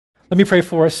Let me pray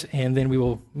for us, and then we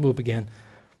will move again.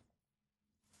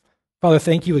 Father,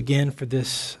 thank you again for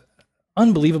this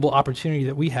unbelievable opportunity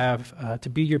that we have to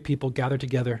be your people gathered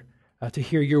together, to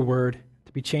hear your word,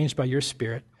 to be changed by your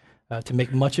Spirit, to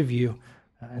make much of you,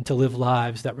 and to live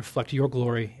lives that reflect your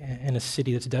glory in a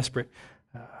city that's desperate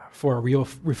for a real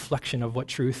reflection of what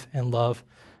truth and love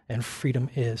and freedom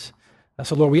is.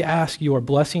 So, Lord, we ask your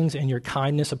blessings and your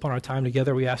kindness upon our time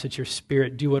together. We ask that your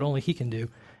Spirit do what only he can do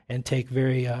and take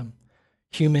very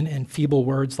human and feeble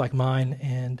words like mine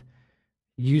and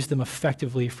use them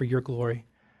effectively for your glory.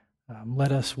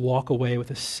 Let us walk away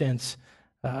with a sense,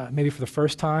 maybe for the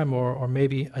first time or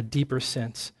maybe a deeper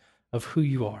sense of who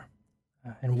you are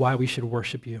and why we should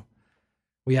worship you.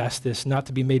 We ask this not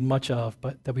to be made much of,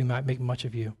 but that we might make much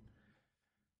of you. In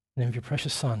the name of your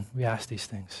precious Son, we ask these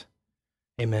things.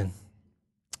 Amen.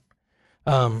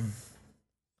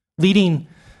 Leading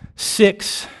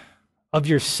 6 of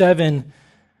your 7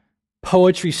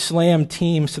 poetry slam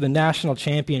teams to the national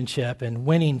championship and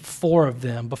winning 4 of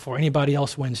them before anybody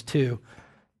else wins 2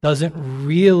 doesn't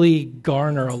really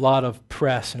garner a lot of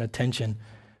press and attention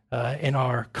in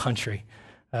our country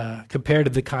compared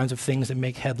to the kinds of things that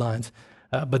make headlines.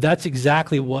 But that's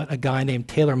exactly what a guy named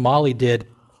Taylor Mali did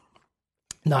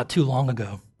not too long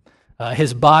ago.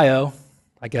 His bio,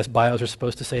 I guess bios are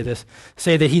supposed to say this,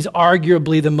 say that he's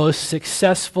arguably the most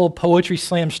successful poetry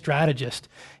slam strategist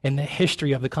in the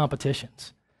history of the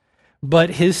competitions. But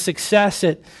his success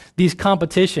at these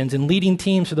competitions and leading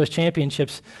teams to those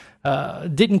championships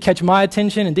didn't catch my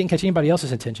attention and didn't catch anybody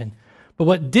else's attention. But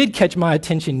what did catch my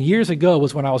attention years ago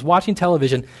was when I was watching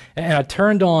television and I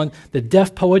turned on the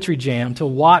Def Poetry Jam to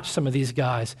watch some of these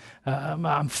guys.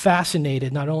 I'm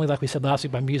fascinated, not only, like we said last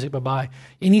week, by music, but by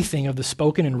anything of the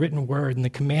spoken and written word and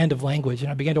the command of language. And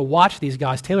I began to watch these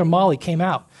guys. Taylor Mali came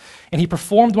out, and he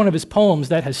performed one of his poems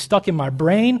that has stuck in my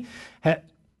brain,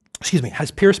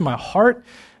 has pierced my heart,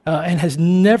 and has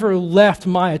never left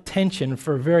my attention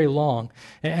for very long.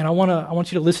 And I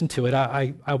want you to listen to it.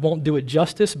 I won't do it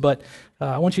justice, but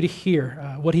I want you to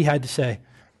hear what he had to say.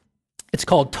 It's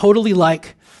called Totally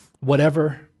Like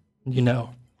Whatever You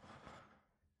Know.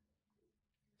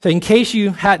 So in case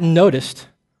you hadn't noticed,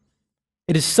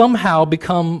 it has somehow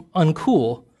become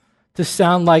uncool to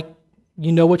sound like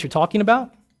you know what you're talking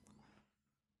about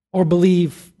or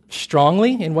believe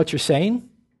strongly in what you're saying.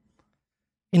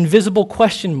 Invisible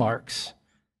question marks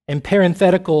and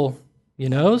parenthetical you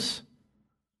knows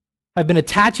have been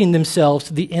attaching themselves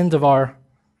to the end of our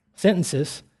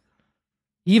sentences,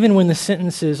 even when the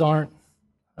sentences aren't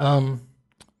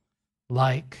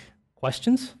like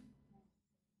questions.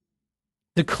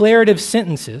 Declarative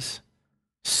sentences,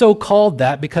 so called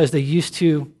that because they used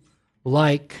to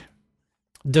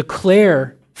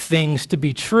declare things to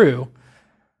be true,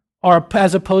 are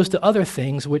as opposed to other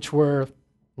things which were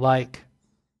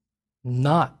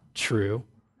not true,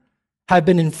 have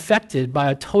been infected by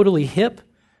a totally hip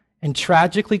and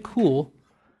tragically cool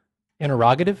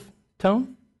interrogative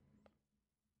tone.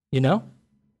 You know?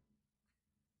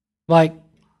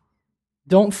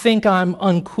 Don't think I'm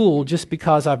uncool just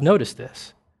because I've noticed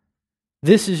this.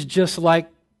 This is just like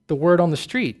the word on the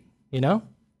street, you know?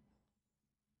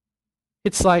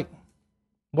 It's like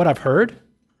what I've heard.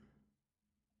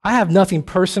 I have nothing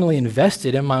personally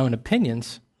invested in my own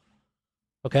opinions,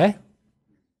 okay?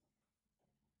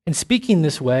 And speaking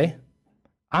this way,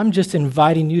 I'm just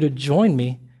inviting you to join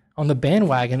me on the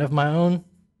bandwagon of my own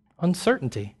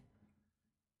uncertainty.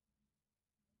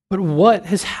 But what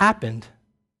has happened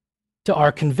to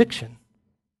our conviction?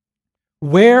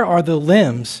 Where are the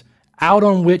limbs out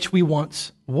on which we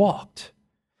once walked?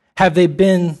 Have they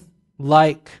been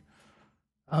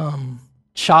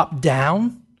chopped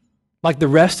down like the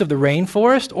rest of the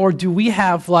rainforest? Or do we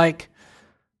have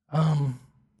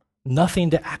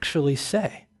nothing to actually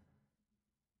say?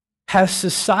 Has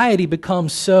society become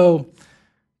so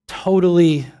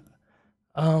totally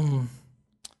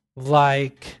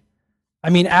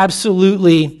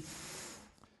absolutely,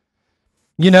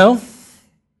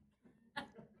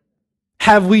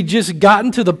 have we just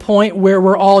gotten to the point where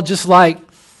we're all just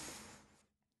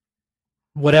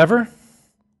whatever?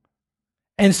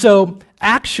 And so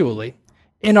actually,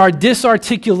 in our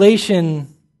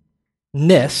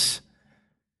disarticulation-ness,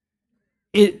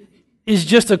 it is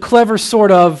just a clever sort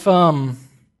of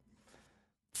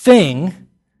thing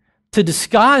to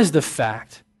disguise the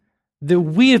fact that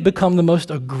we have become the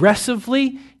most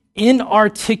aggressively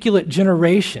inarticulate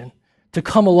generation to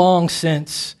come along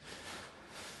since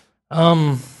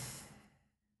a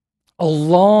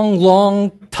long,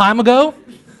 long time ago.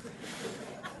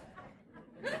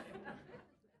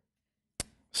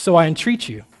 So I entreat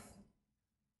you,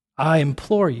 I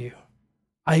implore you,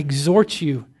 I exhort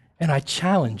you and I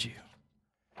challenge you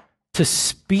to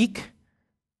speak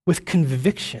with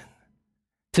conviction,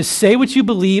 to say what you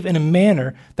believe in a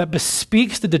manner that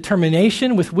bespeaks the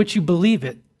determination with which you believe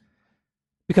it.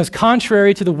 Because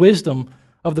contrary to the wisdom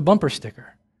of the bumper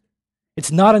sticker,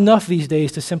 it's not enough these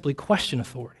days to simply question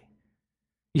authority.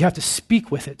 You have to speak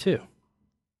with it too.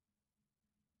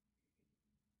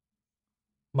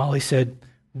 Molly said,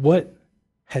 what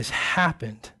has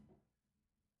happened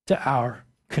to our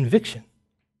conviction?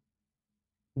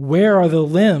 Where are the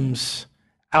limbs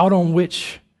out on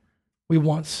which we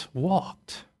once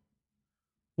walked?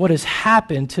 What has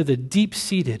happened to the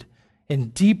deep-seated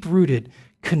and deep-rooted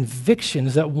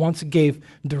convictions that once gave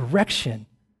direction,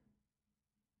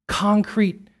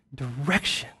 concrete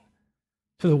direction,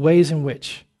 to the ways in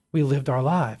which we lived our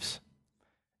lives?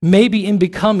 Maybe in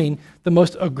becoming the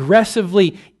most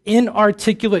aggressively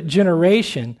inarticulate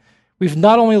generation, we've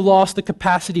not only lost the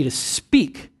capacity to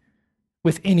speak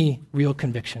with any real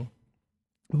conviction,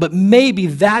 but maybe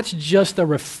that's just a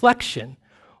reflection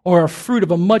or a fruit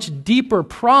of a much deeper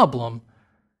problem.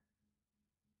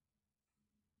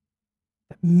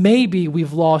 Maybe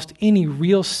we've lost any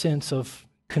real sense of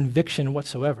conviction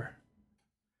whatsoever.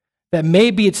 That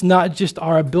maybe it's not just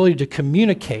our ability to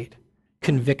communicate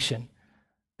conviction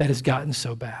that has gotten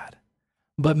so bad,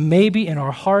 but maybe in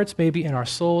our hearts, maybe in our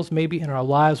souls, maybe in our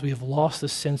lives, we have lost the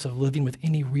sense of living with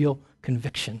any real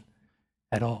conviction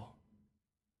at all.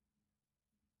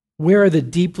 Where are the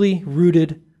deeply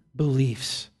rooted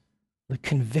beliefs, the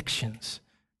convictions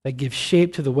that give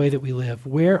shape to the way that we live?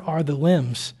 Where are the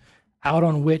limbs out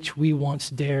on which we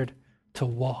once dared to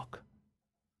walk?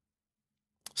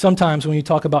 Sometimes when you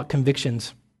talk about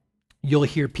convictions, you'll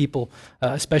hear people,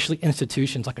 especially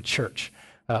institutions like a church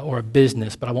or a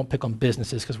business, but I won't pick on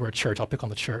businesses because we're a church. I'll pick on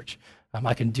the church.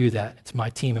 I can do that. It's my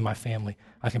team and my family.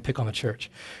 I can pick on the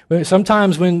church.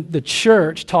 Sometimes when the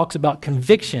church talks about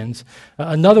convictions,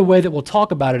 another way that we'll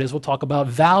talk about it is we'll talk about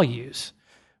values.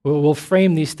 We'll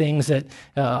frame these things that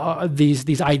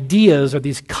these ideas or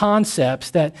these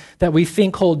concepts that we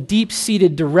think hold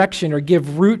deep-seated direction or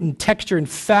give root and texture and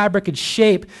fabric and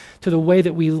shape to the way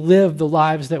that we live the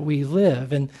lives that we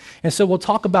live. And so we'll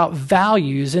talk about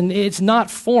values, and it's not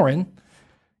foreign.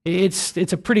 It's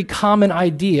a pretty common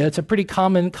idea. It's a pretty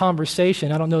common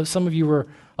conversation. I don't know if some of you were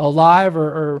alive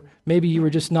or maybe you were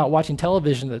just not watching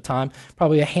television at the time,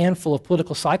 probably a handful of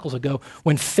political cycles ago,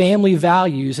 when family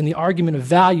values and the argument of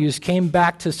values came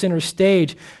back to center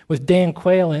stage with Dan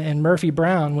Quayle and Murphy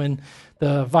Brown, when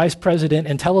the vice president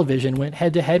and television went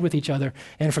head-to-head with each other.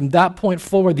 And from that point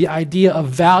forward, the idea of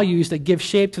values that give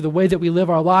shape to the way that we live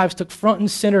our lives took front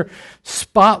and center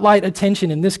spotlight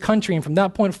attention in this country. And from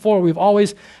that point forward, we've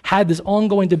always had this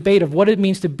ongoing debate of what it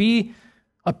means to be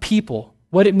a people,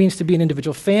 what it means to be an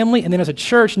individual family, and then as a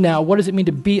church now, what does it mean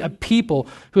to be a people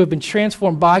who have been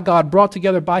transformed by God, brought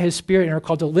together by His Spirit, and are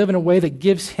called to live in a way that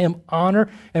gives Him honor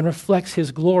and reflects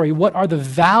His glory? What are the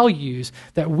values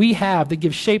that we have that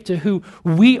give shape to who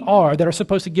we are, that are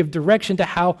supposed to give direction to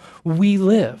how we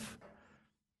live?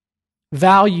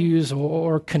 Values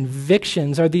or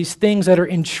convictions are these things that are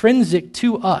intrinsic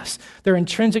to us. They're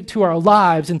intrinsic to our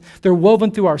lives, and they're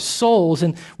woven through our souls,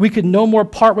 and we could no more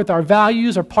part with our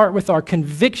values or part with our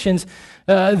convictions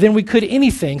than we could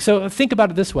anything. So think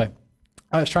about it this way.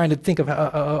 I was trying to think of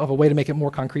a way to make it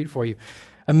more concrete for you.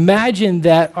 Imagine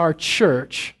that our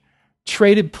church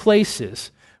traded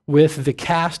places with the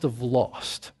cast of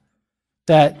Lost,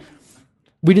 that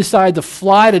we decided to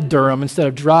fly to Durham instead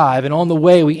of drive, and on the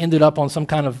way we ended up on some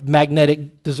kind of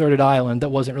magnetic deserted island that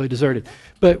wasn't really deserted.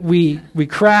 But we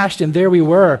crashed, and there we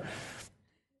were.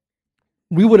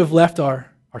 We would have left our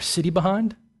city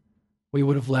behind. We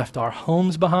would have left our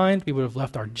homes behind. We would have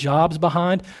left our jobs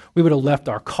behind. We would have left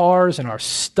our cars and our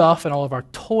stuff and all of our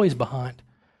toys behind.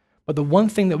 But the one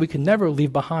thing that we can never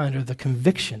leave behind are the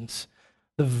convictions,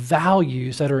 the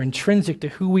values that are intrinsic to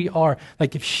who we are, that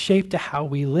give shape to how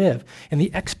we live. And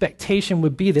the expectation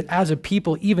would be that as a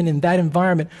people, even in that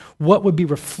environment, what would be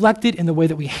reflected in the way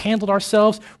that we handled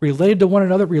ourselves, related to one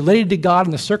another, related to God,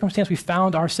 and the circumstance we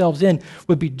found ourselves in,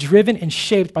 would be driven and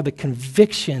shaped by the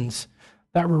convictions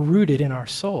that were rooted in our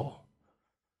soul.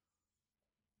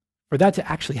 For that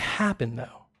to actually happen,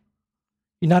 though,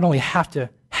 you not only have to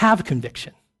have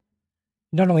conviction,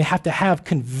 you not only have to have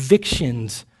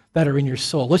convictions that are in your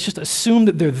soul. Let's just assume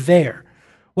that they're there.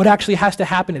 What actually has to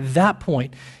happen at that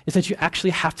point is that you actually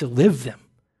have to live them.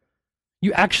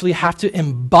 You actually have to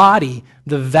embody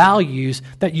the values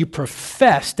that you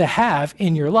profess to have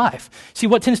in your life. See,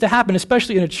 what tends to happen,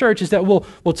 especially in a church, is that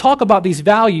we'll talk about these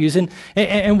values and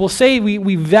we'll say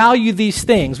we value these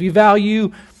things. We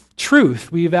value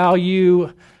truth. We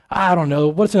value I don't know,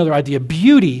 what's another idea?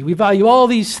 Beauty. We value all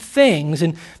these things,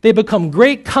 and they become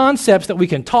great concepts that we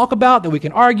can talk about, that we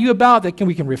can argue about,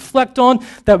 we can reflect on,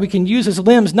 that we can use as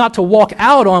limbs not to walk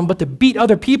out on, but to beat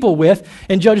other people with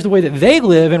and judge the way that they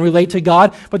live and relate to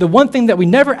God. But the one thing that we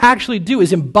never actually do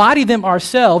is embody them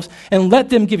ourselves and let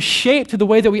them give shape to the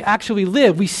way that we actually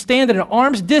live. We stand at an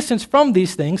arm's distance from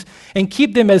these things and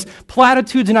keep them as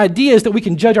platitudes and ideas that we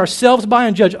can judge ourselves by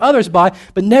and judge others by,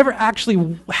 but never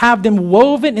actually have them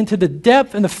woven into the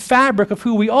depth and the fabric of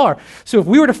who we are. So if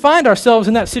we were to find ourselves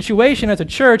in that situation as a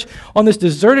church on this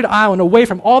deserted island away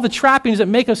from all the trappings that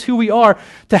make us who we are,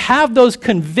 to have those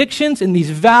convictions and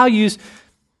these values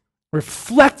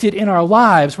reflected in our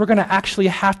lives, we're going to actually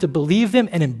have to believe them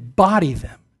and embody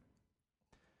them.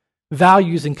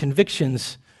 Values and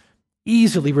convictions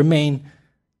easily remain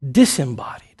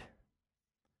disembodied.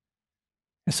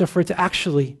 And so for it to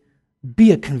actually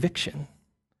be a conviction,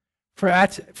 for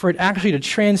it actually to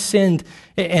transcend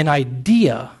an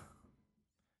idea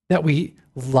that we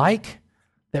like,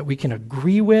 that we can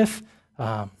agree with,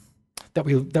 that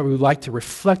we like to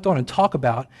reflect on and talk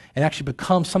about, and actually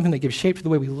become something that gives shape to the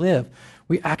way we live,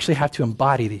 we actually have to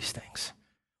embody these things.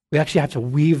 We actually have to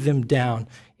weave them down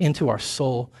into our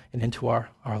soul and into our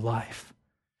life.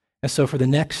 And so for the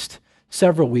next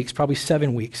several weeks, probably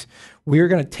 7 weeks, we're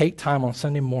going to take time on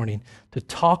Sunday morning to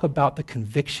talk about the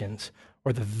convictions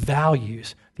or the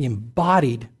values, the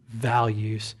embodied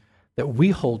values that we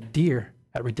hold dear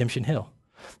at Redemption Hill.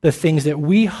 The things that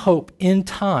we hope in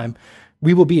time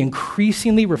we will be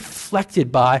increasingly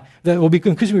reflected by, that will be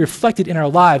increasingly reflected in our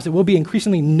lives, that we'll be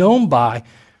increasingly known by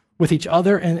with each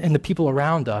other and the people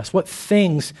around us. What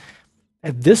things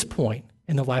at this point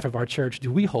in the life of our church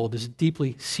do we hold as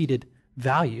deeply seated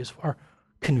values, our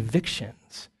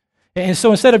convictions? And so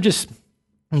instead of just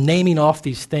naming off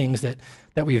these things that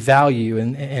we value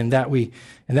and that we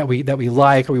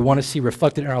like or we want to see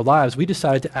reflected in our lives, we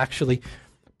decided to actually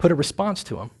put a response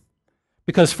to them.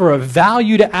 Because for a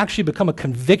value to actually become a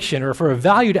conviction, or for a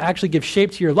value to actually give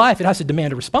shape to your life, it has to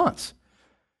demand a response.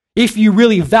 If you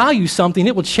really value something,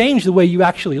 it will change the way you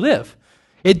actually live.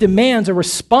 It demands a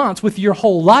response with your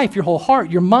whole life, your whole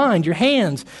heart, your mind, your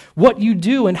hands, what you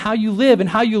do and how you live and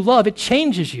how you love. It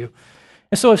changes you.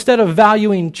 And so instead of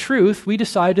valuing truth, we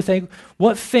decided to think,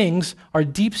 what things are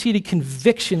deep-seated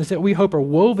convictions that we hope are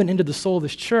woven into the soul of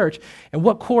this church, and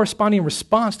what corresponding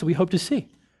response do we hope to see?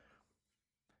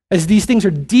 As these things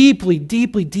are deeply,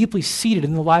 deeply, deeply seated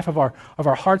in the life of our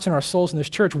hearts and our souls in this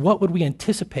church, what would we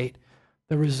anticipate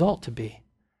the result to be?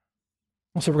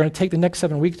 And so we're going to take the next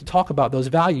 7 weeks to talk about those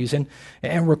values, and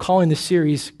we're calling this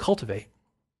series Cultivate.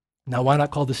 Now, why not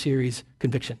call the series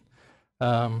Conviction?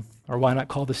 Or why not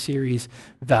call the series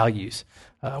Values?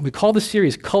 We call the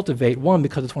series Cultivate, one,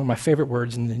 because it's one of my favorite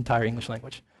words in the entire English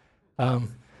language.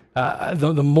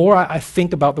 The more I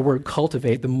think about the word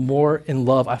cultivate, the more in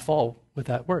love I fall with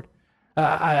that word.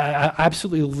 I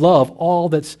absolutely love all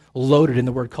that's loaded in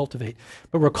the word cultivate.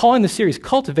 But we're calling the series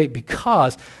Cultivate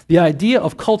because the idea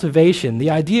of cultivation, the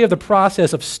idea of the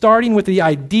process of starting with the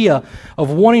idea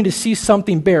of wanting to see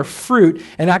something bear fruit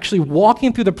and actually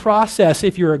walking through the process,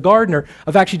 if you're a gardener,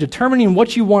 of actually determining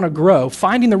what you want to grow,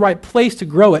 finding the right place to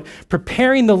grow it,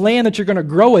 preparing the land that you're going to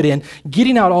grow it in,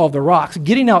 getting out all of the rocks,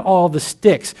 getting out all of the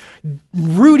sticks,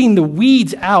 rooting the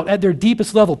weeds out at their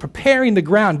deepest level, preparing the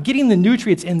ground, getting the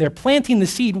nutrients in there, planting the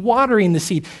seed, watering the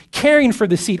seed, caring for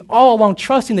the seed, all along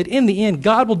trusting that in the end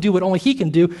God will do what only He can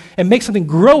do and make something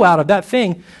grow out of that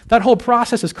thing. That whole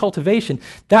process is cultivation.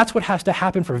 That's what has to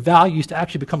happen for values to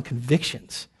actually become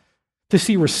convictions, to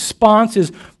see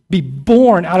responses be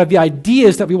born out of the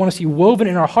ideas that we want to see woven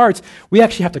in our hearts. We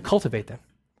actually have to cultivate them.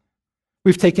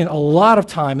 We've taken a lot of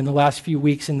time in the last few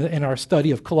weeks in our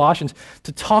study of Colossians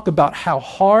to talk about how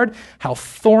hard, how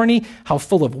thorny, how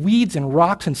full of weeds and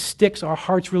rocks and sticks our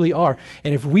hearts really are.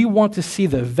 And if we want to see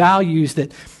the values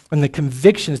and the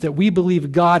convictions that we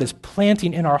believe God is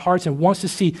planting in our hearts and wants to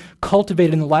see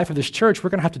cultivated in the life of this church, we're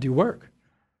going to have to do work.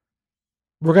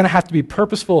 We're going to have to be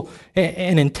purposeful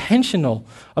and intentional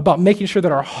about making sure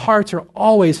that our hearts are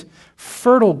always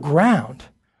fertile ground,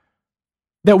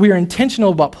 that we are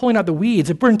intentional about pulling out the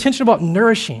weeds, if we're intentional about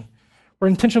nourishing, we're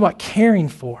intentional about caring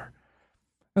for.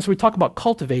 And so we talk about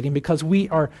cultivating because we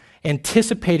are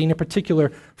anticipating a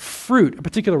particular fruit, a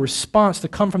particular response to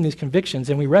come from these convictions,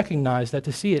 and we recognize that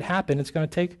to see it happen, it's going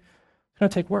to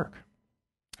take work.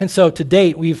 And so to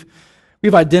date, we've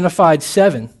identified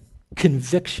 7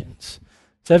 convictions,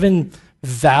 7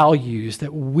 values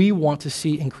that we want to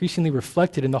see increasingly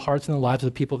reflected in the hearts and the lives of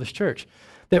the people of this church,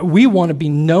 that we want to be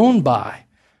known by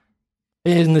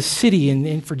in the city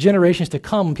and for generations to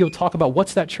come, when people talk about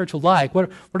what's that church like, what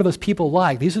are those people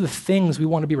like, these are the things we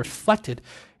want to be reflected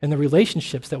in the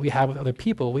relationships that we have with other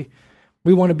people.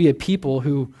 We want to be a people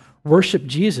who worship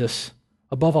Jesus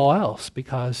above all else,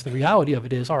 because the reality of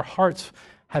it is our hearts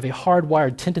have a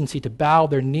hardwired tendency to bow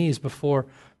their knees before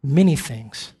many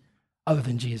things other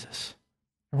than Jesus.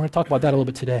 And we're going to talk about that a little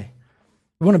bit today.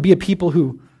 We want to be a people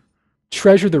who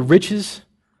treasure the riches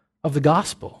of the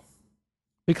gospel,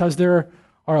 because there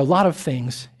are a lot of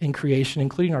things in creation,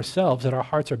 including ourselves, that our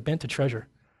hearts are bent to treasure,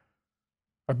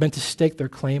 are bent to stake their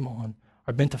claim on,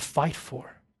 are bent to fight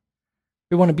for.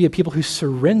 We want to be a people who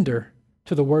surrender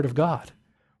to the Word of God.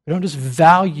 We don't just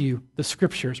value the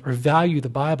Scriptures or value the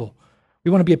Bible. We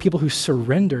want to be a people who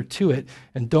surrender to it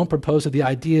and don't propose that the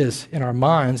ideas in our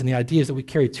minds and the ideas that we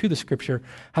carry to the Scripture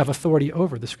have authority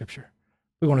over the Scripture.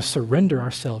 We want to surrender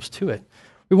ourselves to it.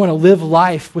 We want to live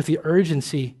life with the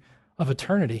urgency of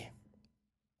eternity,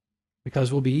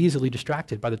 because we'll be easily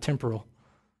distracted by the temporal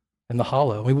and the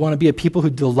hollow. We want to be a people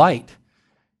who delight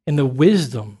in the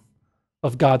wisdom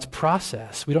of God's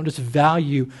process. We don't just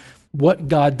value what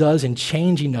God does in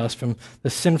changing us from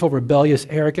the sinful, rebellious,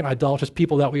 arrogant, idolatrous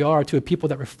people that we are to a people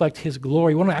that reflect His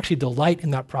glory. We want to actually delight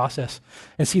in that process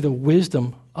and see the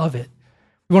wisdom of it.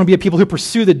 We want to be a people who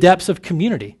pursue the depths of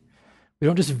community. We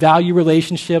don't just value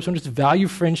relationships, we don't just value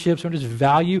friendships, we don't just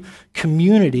value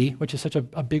community, which is such a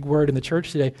big word in the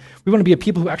church today. We want to be a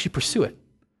people who actually pursue it,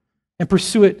 and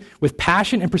pursue it with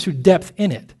passion and pursue depth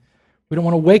in it. We don't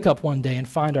want to wake up one day and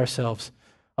find ourselves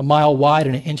a mile wide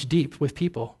and an inch deep with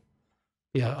people.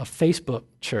 Yeah, a Facebook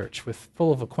church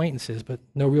full of acquaintances, but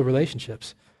no real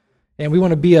relationships. And we want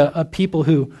to be a people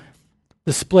who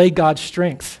display God's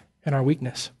strength in our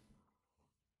weakness,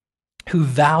 who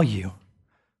value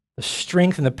the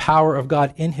strength and the power of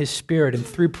God in His Spirit and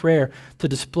through prayer to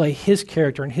display His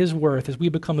character and His worth as we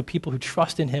become the people who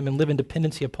trust in Him and live in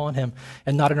dependency upon Him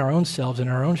and not in our own selves and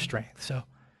our own strength. So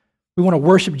we want to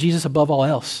worship Jesus above all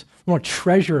else. We want to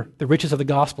treasure the riches of the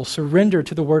gospel, surrender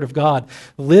to the Word of God,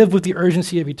 live with the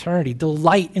urgency of eternity,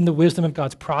 delight in the wisdom of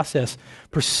God's process,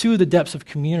 pursue the depths of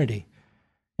community,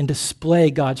 and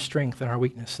display God's strength in our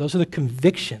weakness. Those are the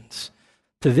convictions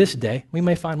to this day. We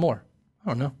may find more. I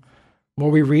don't know. The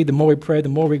more we read, the more we pray, the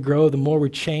more we grow, the more we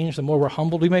change, the more we're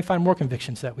humbled. We may find more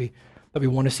convictions that we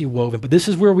want to see woven. But this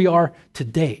is where we are to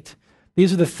date.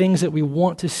 These are the things that we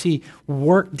want to see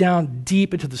work down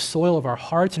deep into the soil of our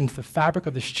hearts and into the fabric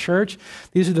of this church.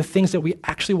 These are the things that we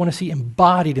actually want to see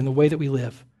embodied in the way that we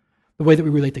live, the way that we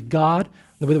relate to God,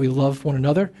 the way that we love one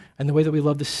another, and the way that we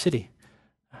love this city.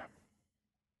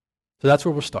 So that's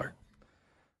where we'll start.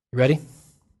 You ready?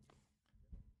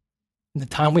 In the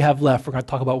time we have left, we're going to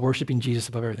talk about worshiping Jesus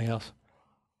above everything else.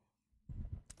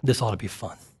 This ought to be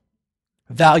fun.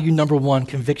 Value number one,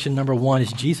 conviction number one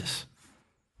is Jesus.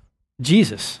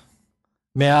 Jesus.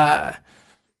 It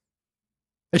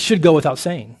should go without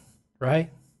saying, right? I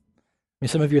mean,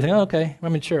 some of you are thinking, oh, okay,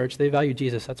 I'm in church. They value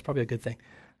Jesus. That's probably a good thing.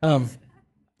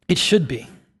 It should be.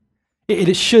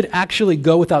 It should actually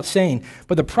go without saying.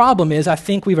 But the problem is, I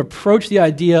think we've approached the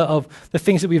idea of the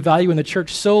things that we value in the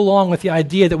church so long with the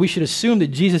idea that we should assume that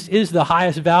Jesus is the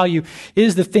highest value,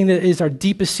 is the thing that is our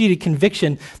deepest seated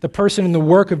conviction, the person and the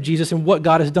work of Jesus and what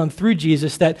God has done through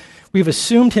Jesus, that we've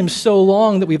assumed Him so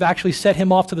long that we've actually set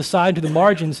Him off to the side, to the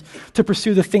margins, to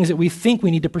pursue the things that we think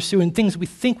we need to pursue and things we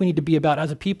think we need to be about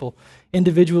as a people,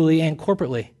 individually and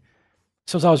corporately.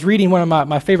 So as I was reading one of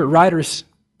my favorite writers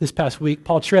this past week,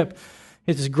 Paul Tripp,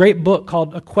 it's this great book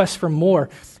called A Quest for More.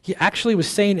 He actually was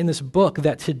saying in this book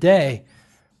that today,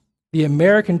 the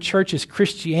American church's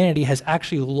Christianity has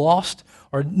actually lost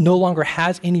or no longer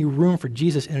has any room for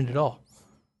Jesus in it at all.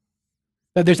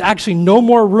 That there's actually no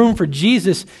more room for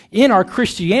Jesus in our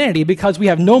Christianity because we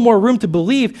have no more room to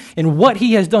believe in what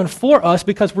He has done for us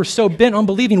because we're so bent on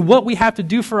believing what we have to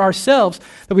do for ourselves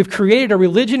that we've created a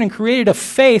religion and created a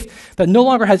faith that no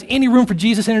longer has any room for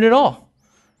Jesus in it at all.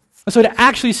 So to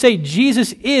actually say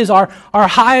Jesus is our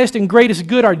highest and greatest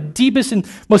good, our deepest and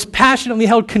most passionately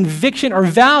held conviction or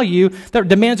value that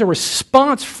demands a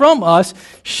response from us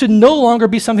should no longer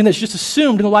be something that's just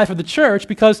assumed in the life of the church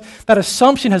because that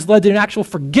assumption has led to an actual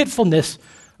forgetfulness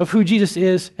of who Jesus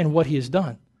is and what He has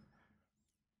done.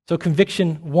 So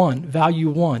conviction one, value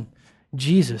one,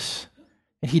 Jesus,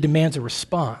 and He demands a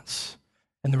response.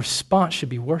 And the response should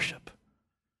be worship.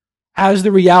 as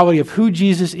the reality of who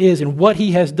Jesus is and what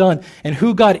he has done and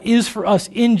who God is for us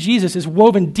in Jesus is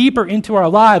woven deeper into our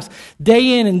lives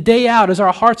day in and day out as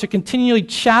our hearts are continually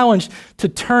challenged to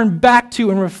turn back to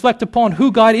and reflect upon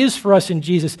who God is for us in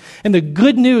Jesus and the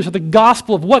good news of the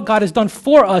gospel of what God has done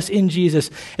for us in Jesus,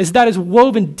 as that is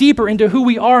woven deeper into who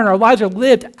we are and our lives are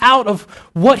lived out of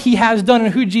what he has done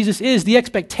and who Jesus is, the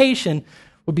expectation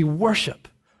would be worship.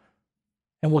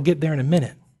 And we'll get there in a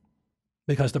minute.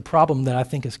 Because the problem that I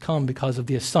think has come because of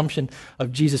the assumption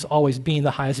of Jesus always being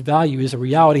the highest value is a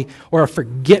reality or a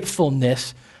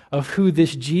forgetfulness of who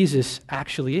this Jesus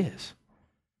actually is.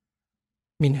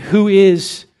 I mean, who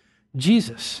is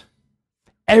Jesus?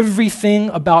 Everything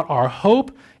about our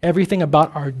hope, everything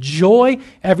about our joy,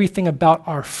 everything about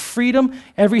our freedom,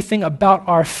 everything about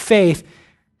our faith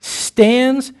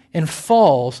stands and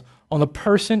falls on the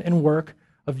person and work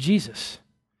of Jesus.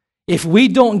 If we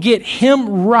don't get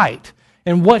him right,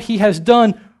 and what he has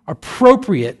done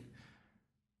appropriate,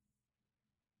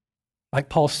 like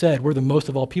Paul said, we're the most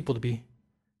of all people to be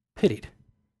pitied.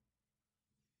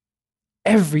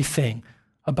 Everything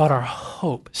about our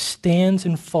hope stands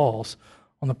and falls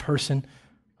on the person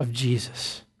of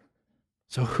Jesus.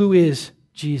 So who is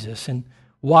Jesus and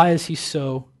why is he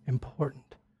so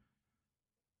important?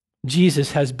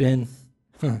 Jesus has been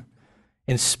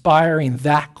inspiring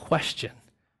that question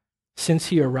since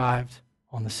he arrived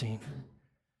on the scene.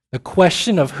 The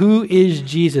question of who is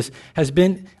Jesus has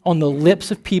been on the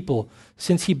lips of people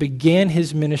since he began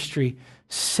his ministry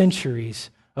centuries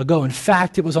ago. In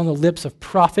fact, it was on the lips of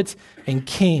prophets and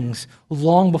kings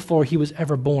long before he was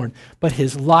ever born. But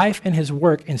his life and his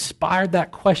work inspired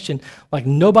that question like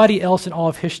nobody else in all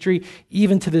of history,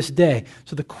 even to this day.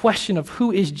 So the question of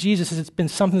who is Jesus has been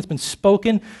something that's been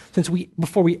spoken since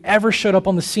before we ever showed up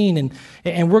on the scene.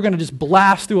 And we're going to just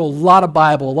blast through a lot of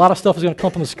Bible. A lot of stuff is going to come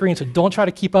up on the screen, so don't try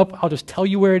to keep up. I'll just tell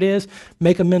you where it is,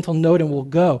 make a mental note, and we'll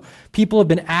go. People have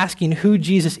been asking who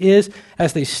Jesus is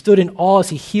as they stood in awe as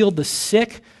he healed the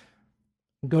sick.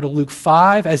 Go to Luke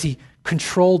 5, as he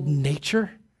controlled nature.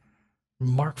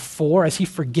 Mark 4, as he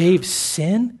forgave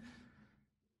sin.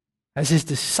 As his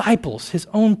disciples, his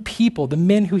own people, the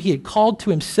men who he had called to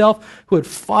himself, who had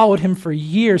followed him for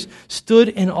years, stood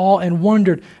in awe and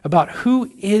wondered about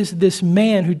who is this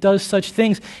man who does such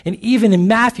things. And even in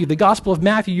Matthew, the Gospel of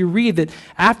Matthew, you read that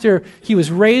after he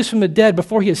was raised from the dead,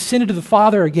 before he ascended to the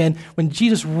Father again, when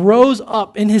Jesus rose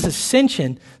up in his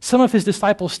ascension, some of his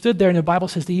disciples stood there, and the Bible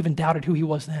says they even doubted who he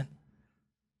was then.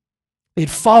 They'd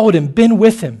followed him, been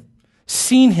with him,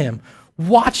 seen him,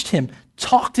 watched him,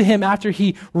 talked to him after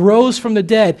he rose from the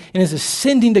dead and is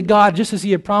ascending to God just as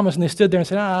he had promised. And they stood there and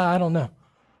said, I don't know.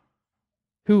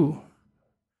 Who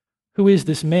is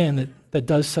this man that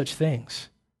does such things?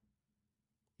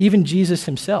 Even Jesus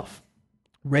himself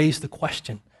raised the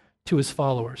question to his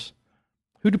followers.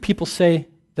 Who do people say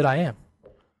that I am?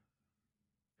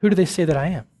 Who do they say that I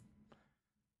am?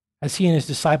 As he and his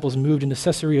disciples moved into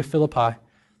Caesarea Philippi,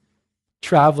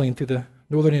 traveling through the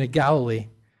northern end of Galilee,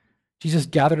 Jesus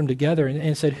gathered them together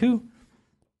and said, Who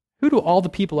do all the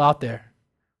people out there,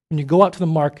 when you go out to the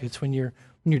markets, when you're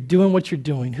doing what you're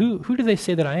doing, who do they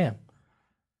say that I am?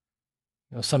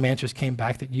 Some answers came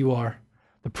back that you are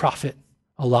the prophet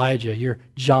Elijah, you're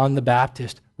John the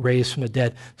Baptist, raised from the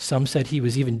dead. Some said he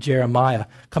was even Jeremiah,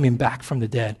 coming back from the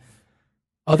dead.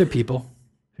 Other people,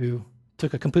 who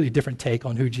took a completely different take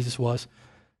on who Jesus was,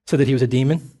 said that he was a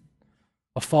demon,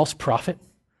 a false prophet,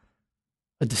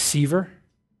 a deceiver.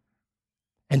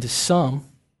 And to some,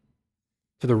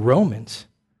 to the Romans,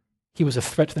 he was a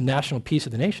threat to the national peace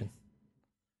of the nation.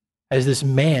 As this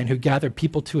man who gathered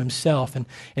people to himself and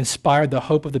inspired the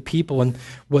hope of the people and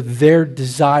what their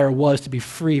desire was to be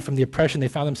free from the oppression they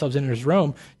found themselves in as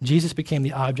Rome, Jesus became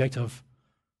the object of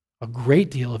a great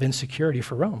deal of insecurity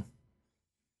for Rome.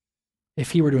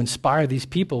 If he were to inspire these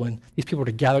people and these people were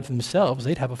to gather to themselves,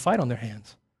 they'd have a fight on their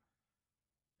hands.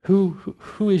 Who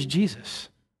is Jesus?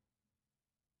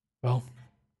 Well,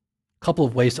 a couple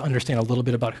of ways to understand a little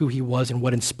bit about who he was and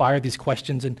what inspired these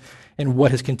questions and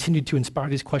what has continued to inspire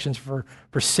these questions for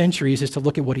centuries is to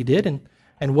look at what he did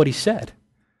and what he said.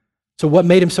 So what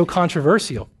made him so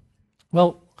controversial?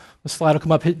 Well, the slide will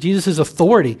come up. Jesus'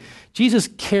 authority. Jesus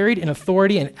carried an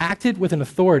authority and acted with an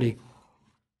authority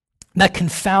that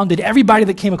confounded everybody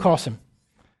that came across him.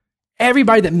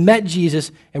 Everybody that met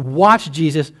Jesus and watched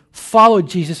Jesus, followed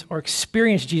Jesus, or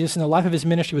experienced Jesus in the life of his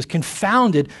ministry was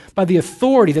confounded by the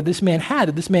authority that this man had,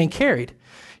 that this man carried.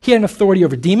 He had an authority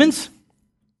over demons,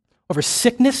 over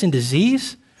sickness and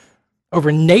disease,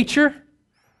 over nature,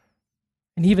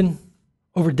 and even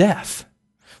over death.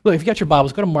 Look, if you got your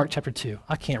Bibles, go to Mark chapter 2.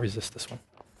 I can't resist this one.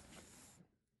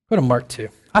 Go to Mark 2.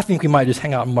 I think we might just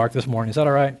hang out in Mark this morning. Is that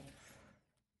all right?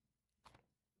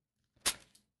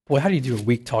 Boy, how do you do a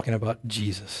week talking about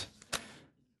Jesus?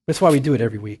 That's why we do it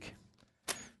every week.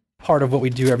 Part of what we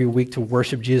do every week to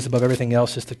worship Jesus above everything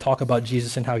else is to talk about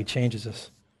Jesus and how he changes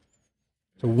us.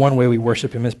 So one way we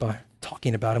worship him is by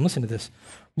talking about him. Listen to this.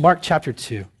 Mark chapter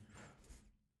 2.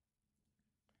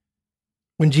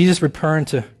 When Jesus returned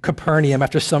to Capernaum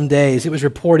after some days, it was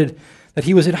reported that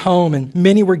he was at home and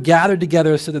many were gathered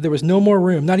together so that there was no more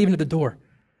room, not even at the door.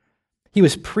 He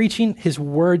was preaching his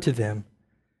word to them,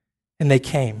 and they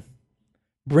came,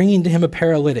 bringing to him a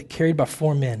paralytic carried by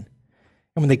 4 men.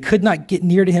 And when they could not get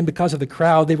near to him because of the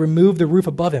crowd, they removed the roof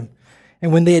above him.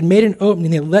 And when they had made an opening,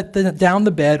 they let down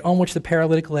the bed on which the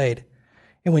paralytic laid.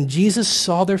 And when Jesus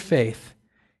saw their faith,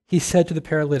 he said to the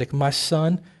paralytic, "My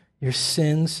son, your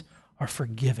sins are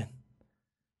forgiven."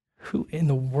 Who in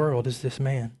the world is this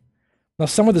man? Now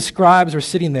some of the scribes were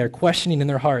sitting there, questioning in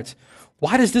their hearts,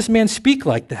 "Why does this man speak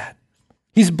like that?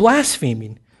 He's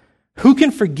blaspheming. Who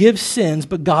can forgive sins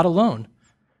but God alone?"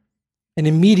 And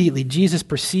immediately Jesus,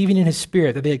 perceiving in his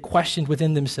spirit that they had questioned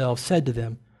within themselves, said to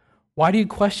them, "Why do you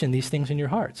question these things in your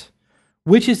hearts?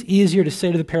 Which is easier to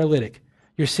say to the paralytic,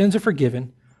 'Your sins are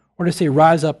forgiven,' or to say,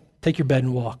 'Rise up, take your bed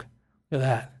and walk'?" Look at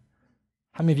that.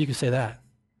 How many of you can say that?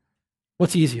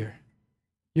 What's easier?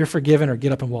 You're forgiven or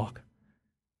get up and walk?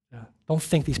 Don't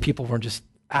think these people were just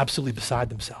absolutely beside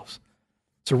themselves.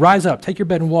 So rise up, take your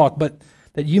bed and walk, but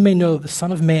that you may know that the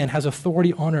Son of Man has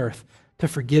authority on earth to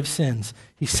forgive sins.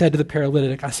 He said to the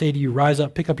paralytic, "I say to you, rise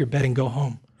up, pick up your bed and go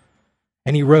home."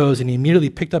 And he rose and he immediately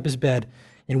picked up his bed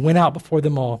and went out before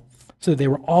them all, so that they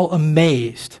were all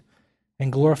amazed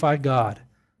and glorified God,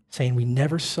 saying, "We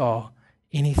never saw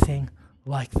anything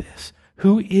like this."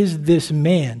 Who is this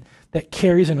man that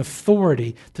carries an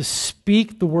authority to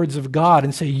speak the words of God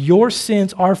and say, "Your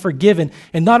sins are forgiven"?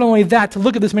 And not only that, to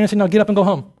look at this man and say, "Now get up and go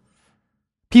home."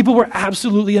 People were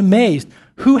absolutely amazed.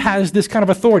 Who has this kind of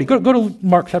authority? Go to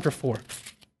Mark chapter 4.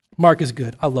 Mark is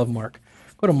good. I love Mark.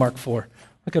 Go to Mark 4.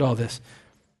 Look at all this.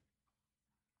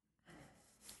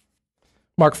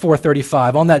 Mark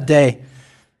 4:35. On that day,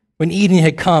 when evening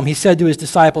had come, he said to his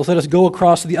disciples, "Let us go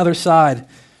across to the other side."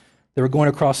 They were going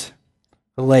across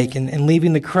the lake, and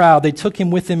leaving the crowd, they took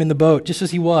him with them in the boat, just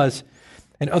as he was,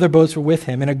 and other boats were with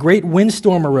him. And a great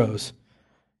windstorm arose,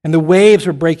 and the waves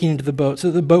were breaking into the boat, so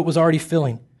that the boat was already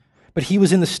filling. But he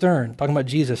was in the stern, talking about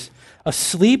Jesus,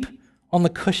 asleep on the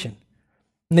cushion.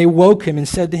 And they woke him and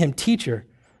said to him, "Teacher,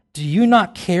 do you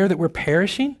not care that we're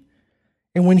perishing?"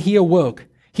 And when he awoke,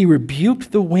 he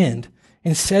rebuked the wind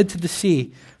and said to the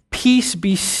sea, "Peace,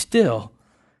 be still."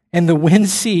 And the wind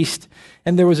ceased,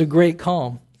 and there was a great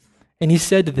calm. And he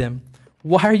said to them,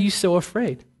 "Why are you so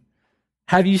afraid?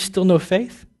 Have you still no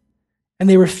faith?" And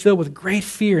they were filled with great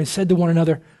fear and said to one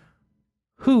another,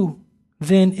 "Who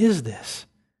then is this,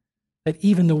 that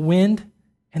even the wind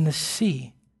and the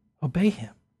sea obey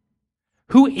him?"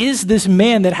 Who is this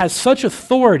man that has such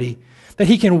authority that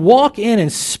he can walk in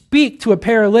and speak to a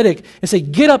paralytic and say,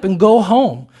 "Get up and go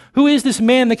home"? Who is this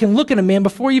man that can look at a man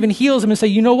before he even heals him and say,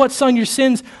 "You know what, son, your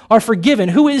sins are forgiven"?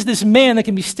 Who is this man that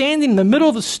can be standing in the middle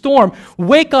of the storm,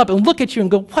 wake up and look at you and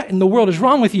go, "What in the world is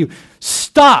wrong with you?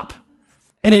 Stop."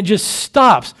 And it just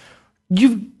stops.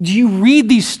 Do you read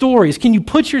these stories? Can you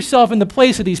put yourself in the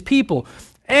place of these people?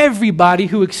 Everybody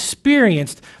who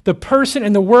experienced the person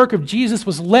and the work of Jesus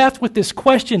was left with this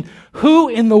question: who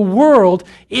in the world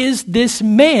is this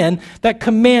man that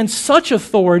commands such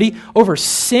authority over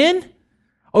sin,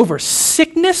 over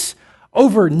sickness,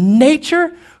 over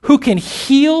nature, who can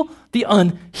heal the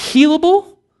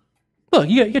unhealable? Look,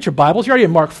 you get your Bibles. You're already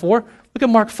in Mark 4. Look at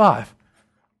Mark 5.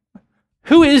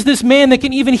 Who is this man that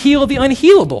can even heal the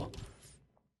unhealable?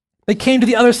 They came to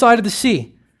the other side of the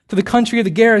sea, to the country of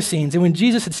the Gerasenes. And when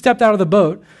Jesus had stepped out of the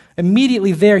boat,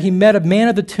 immediately there he met a man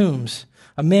of the tombs,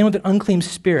 a man with an unclean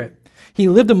spirit. He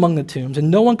lived among the tombs,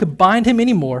 and no one could bind him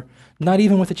anymore, not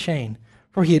even with a chain.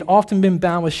 For he had often been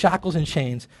bound with shackles and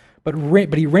chains, but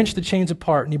he wrenched the chains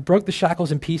apart, and he broke the shackles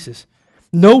in pieces.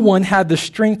 No one had the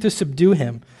strength to subdue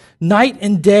him. Night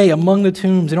and day among the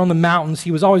tombs and on the mountains,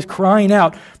 he was always crying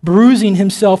out, bruising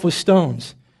himself with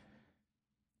stones.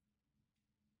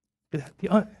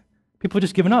 People had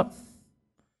just given up.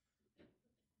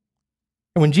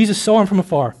 And when Jesus saw him from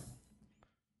afar,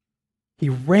 he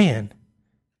ran.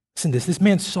 Listen to this. This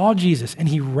man saw Jesus, and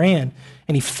he ran,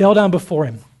 and he fell down before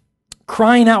him.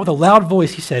 Crying out with a loud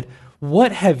voice, he said,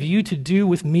 "What have you to do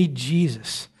with me,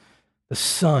 Jesus, the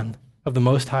Son of the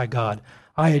Most High God?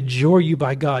 I adjure you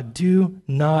by God, do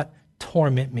not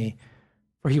torment me."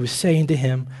 For he was saying to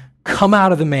him, "Come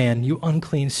out of the man, you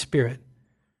unclean spirit."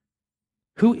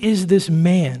 Who is this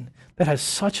man that has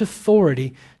such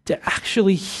authority to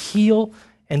actually heal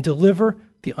and deliver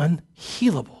the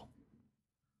unhealable.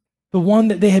 The one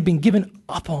that they had been given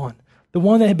up on, the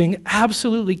one that had been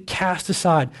absolutely cast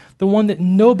aside, the one that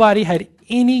nobody had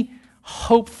any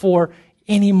hope for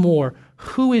anymore.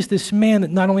 Who is this man that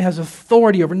not only has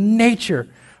authority over nature,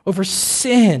 over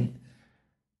sin,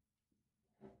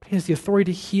 but he has the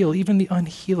authority to heal even the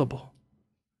unhealable?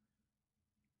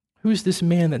 Who's this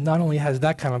man that not only has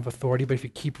that kind of authority, but if you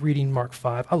keep reading Mark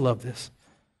 5, I love this.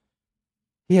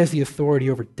 He has the authority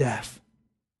over death.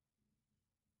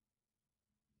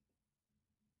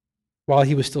 While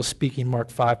he was still speaking, Mark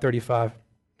 5:35,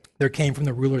 there came from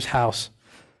the ruler's house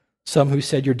some who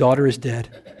said, "Your daughter is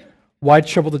dead. Why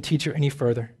trouble the teacher any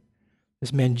further?"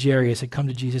 This man Jairus had come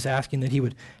to Jesus asking that he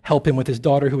would help him with his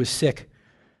daughter who was sick.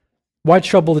 Why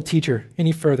trouble the teacher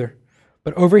any further?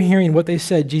 But overhearing what they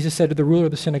said, Jesus said to the ruler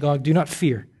of the synagogue, "Do not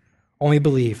fear, only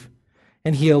believe."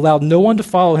 And he allowed no one to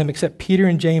follow him except Peter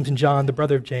and James and John, the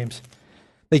brother of James.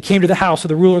 They came to the house of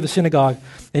the ruler of the synagogue,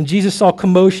 and Jesus saw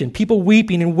commotion, people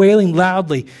weeping and wailing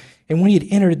loudly. And when he had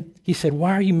entered, he said,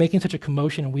 "Why are you making such a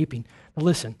commotion and weeping?" Now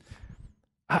listen,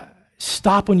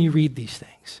 stop when you read these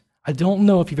things. I don't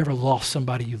know if you've ever lost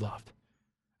somebody you loved.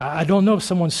 I don't know if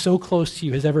someone so close to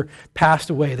you has ever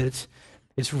passed away that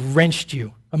it's wrenched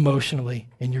you emotionally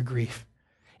in your grief.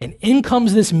 And in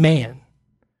comes this man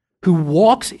who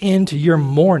walks into your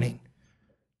mourning,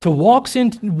 walks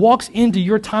into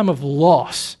your time of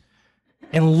loss,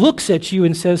 and looks at you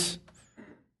and says,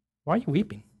 "Why are you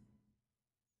weeping?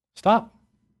 Stop.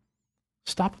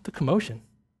 Stop with the commotion."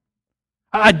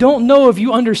 I don't know if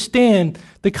you understand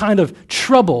the kind of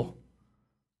trouble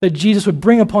that Jesus would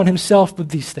bring upon himself with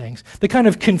these things, the kind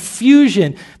of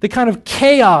confusion, the kind of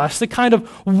chaos, the kind of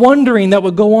wondering that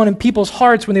would go on in people's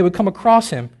hearts when they would come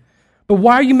across him. But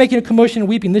why are you making a commotion and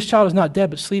weeping? This child is not dead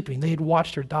but sleeping. They had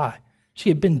watched her die. She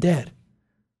had been dead.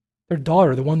 Their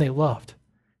daughter, the one they loved.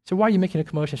 So why are you making a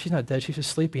commotion? She's not dead. She's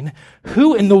just sleeping.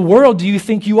 Who in the world do you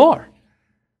think you are? I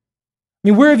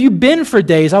mean, where have you been for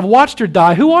days? I've watched her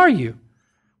die. Who are you?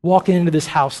 Walking into this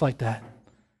house like that.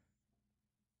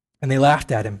 And they laughed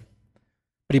at him.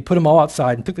 But he put them all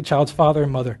outside and took the child's father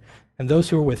and mother and those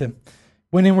who were with him,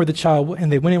 went in where the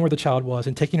child was,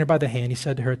 and taking her by the hand, he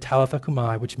said to her, "Talitha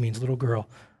cumi," which means, "Little girl,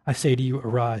 I say to you,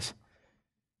 arise."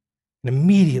 And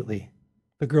immediately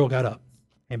the girl got up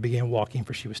and began walking,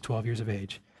 for she was 12 years of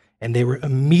age. And they were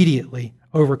immediately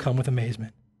overcome with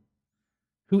amazement.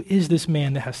 Who is this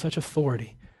man that has such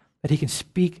authority that he can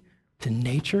speak to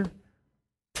nature,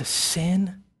 to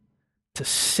sin, to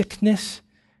sickness,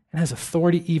 and has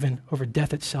authority even over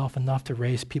death itself, enough to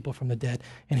raise people from the dead?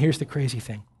 And here's the crazy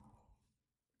thing.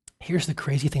 Here's the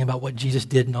crazy thing about what Jesus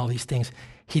did in all these things.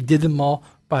 He did them all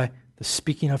by the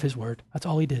speaking of his word. That's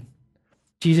all he did.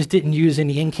 Jesus didn't use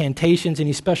any incantations,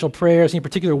 any special prayers, any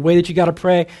particular way that you got to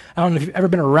pray. I don't know if you've ever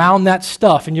been around that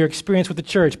stuff in your experience with the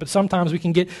church, but sometimes we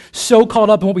can get so caught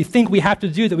up in what we think we have to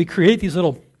do that we create these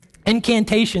little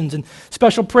incantations and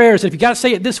special prayers. If you got to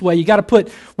say it this way, you got to put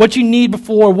what you need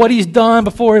before what he's done,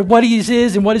 before what he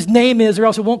is and what his name is, or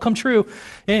else it won't come true.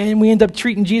 And we end up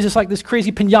treating Jesus like this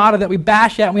crazy piñata that we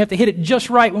bash at, and we have to hit it just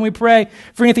right when we pray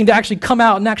for anything to actually come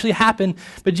out and actually happen.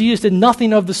 But Jesus did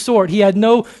nothing of the sort. He had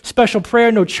no special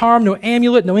prayer, no charm, no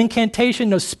amulet, no incantation,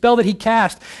 no spell that he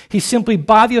cast. He simply,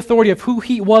 by the authority of who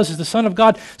he was as the Son of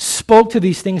God, spoke to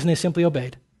these things, and they simply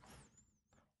obeyed.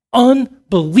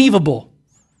 Unbelievable.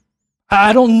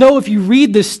 I don't know if you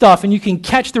read this stuff and you can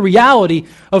catch the reality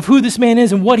of who this man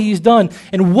is and what he's done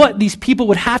and what these people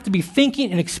would have to be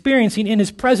thinking and experiencing in his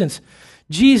presence.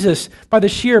 Jesus, by the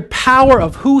sheer power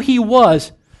of who he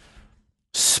was,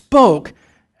 spoke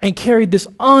and carried this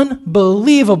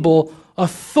unbelievable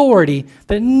authority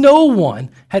that no one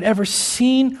had ever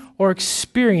seen or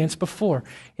experienced before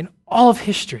in all of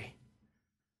history.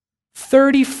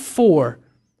 34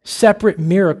 separate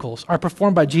miracles are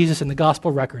performed by Jesus in the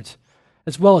gospel records,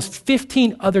 as well as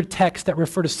 15 other texts that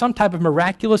refer to some type of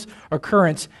miraculous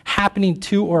occurrence happening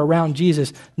to or around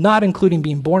Jesus, not including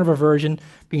being born of a virgin,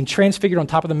 being transfigured on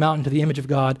top of the mountain to the image of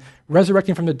God,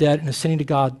 resurrecting from the dead, and ascending to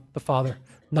God the Father,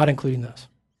 not including those.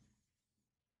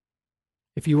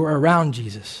 If you were around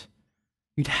Jesus,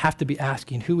 you'd have to be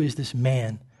asking, who is this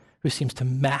man who seems to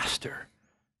master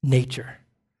nature,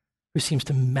 who seems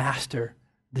to master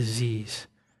disease,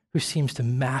 who seems to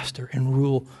master and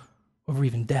rule over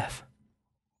even death?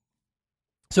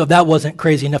 So if that wasn't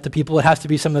crazy enough to people, it has to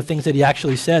be some of the things that he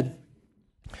actually said.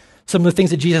 Some of the things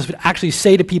that Jesus would actually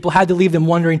say to people had to leave them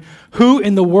wondering, who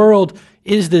in the world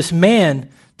is this man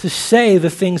to say the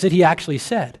things that he actually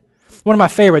said? One of my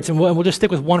favorites, and we'll just stick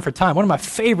with one for time. One of my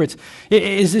favorites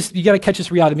is this. You got to catch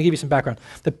this reality. Let me give you some background.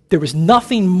 There was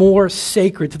nothing more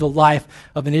sacred to the life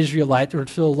of an Israelite or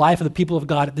to the life of the people of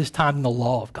God at this time than the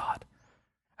law of God.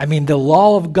 I mean, the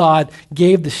law of God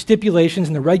gave the stipulations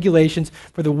and the regulations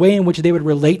for the way in which they would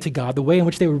relate to God, the way in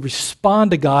which they would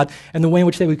respond to God, and the way in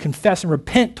which they would confess and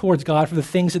repent towards God for the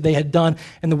things that they had done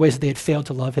and the ways that they had failed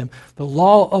to love him. The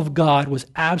law of God was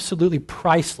absolutely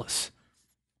priceless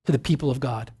to the people of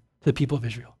God, to the people of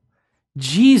Israel.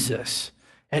 Jesus,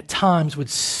 at times,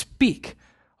 would speak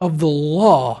of the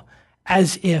law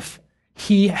as if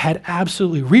he had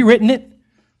absolutely rewritten it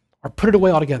or put it away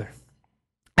altogether.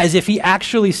 As if he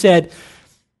actually said,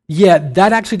 yeah,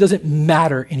 that actually doesn't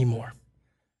matter anymore.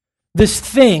 This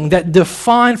thing that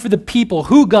defined for the people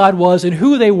who God was and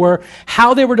who they were,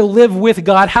 how they were to live with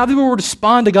God, how they were to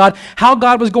respond to God, how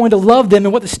God was going to love them,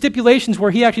 and what the stipulations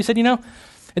were, he actually said,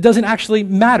 it doesn't actually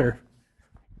matter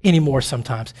anymore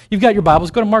sometimes. You've got your Bibles.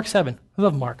 Go to Mark 7. I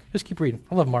love Mark. Just keep reading.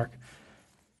 I love Mark.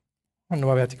 I don't know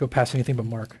why we have to go past anything but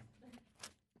Mark.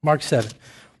 Mark 7.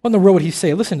 What in the world would he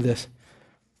say? Listen to this.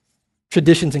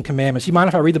 Traditions and commandments. You mind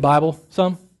if I read the Bible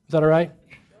some? Is that all right?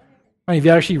 I mean, have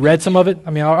you actually read some of it?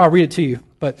 I mean, I'll read it to you.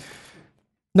 But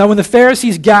now when the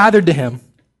Pharisees gathered to him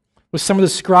with some of the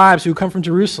scribes who come from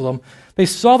Jerusalem, they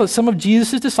saw that some of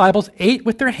Jesus' disciples ate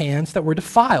with their hands that were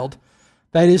defiled.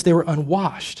 That is, they were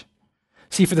unwashed.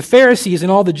 See, for the Pharisees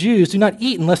and all the Jews do not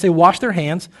eat unless they wash their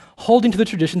hands, holding to the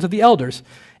traditions of the elders.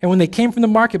 And when they came from the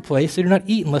marketplace, they do not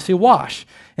eat unless they wash.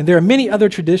 And there are many other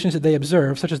traditions that they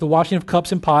observe, such as the washing of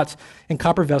cups and pots and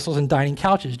copper vessels and dining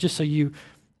couches, just so you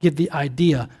get the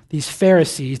idea. These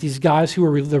Pharisees, these guys who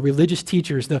were the religious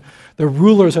teachers, the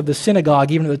rulers of the synagogue,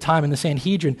 even at the time in the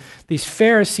Sanhedrin, these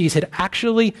Pharisees had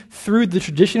actually, through the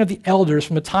tradition of the elders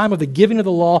from the time of the giving of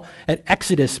the law at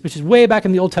Exodus, which is way back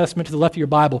in the Old Testament to the left of your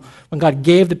Bible, when God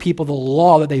gave the people the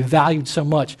law that they valued so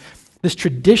much, this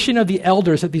tradition of the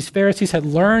elders that these Pharisees had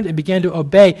learned and began to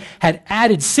obey had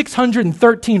added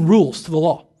 613 rules to the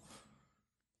law.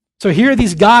 So here are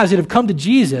these guys that have come to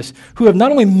Jesus who have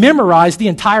not only memorized the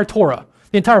entire Torah,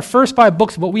 the entire first 5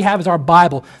 books of what we have as our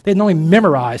Bible, they had not only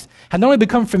memorized, had not only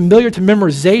become familiar to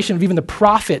memorization of even the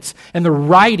prophets and the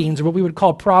writings of what we would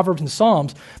call Proverbs and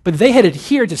Psalms, but they had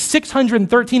adhered to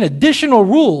 613 additional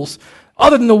rules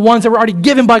other than the ones that were already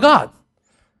given by God.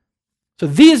 So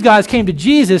these guys came to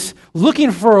Jesus looking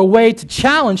for a way to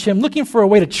challenge him, looking for a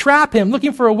way to trap him,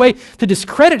 looking for a way to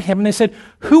discredit him. And they said,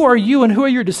 who are you and who are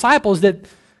your disciples that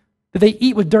they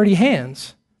eat with dirty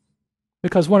hands?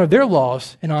 Because one of their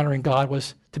laws in honoring God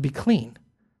was to be clean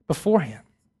beforehand.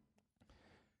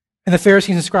 And the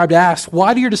Pharisees and scribes asked,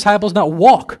 why do your disciples not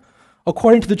walk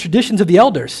according to the traditions of the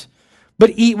elders,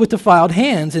 but eat with defiled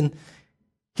hands? And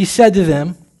he said to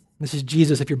them, this is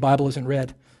Jesus if your Bible isn't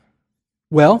read,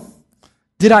 well,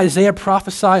 did Isaiah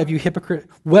prophesy of you hypocrite?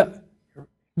 Well, let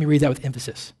me read that with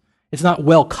emphasis. It's not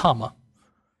well, comma.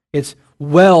 It's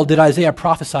well did Isaiah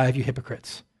prophesy of you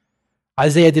hypocrites.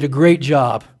 Isaiah did a great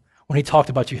job when he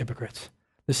talked about you hypocrites.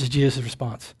 This is Jesus'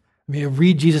 response. I mean,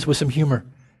 read Jesus with some humor.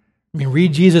 I mean,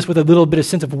 read Jesus with a little bit of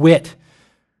sense of wit.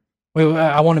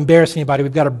 I won't embarrass anybody.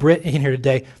 We've got a Brit in here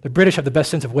today. The British have the best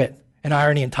sense of wit and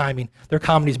irony and timing. Their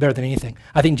comedy is better than anything.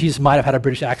 I think Jesus might have had a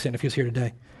British accent if he was here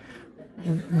today.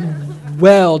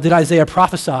 Well, did Isaiah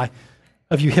prophesy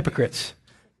of you hypocrites?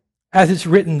 As it's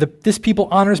written, this people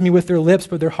honors me with their lips,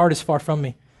 but their heart is far from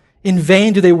me. In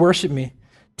vain do they worship me,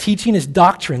 teaching as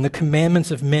doctrine the commandments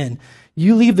of men.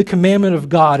 You leave the commandment of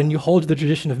God and you hold to the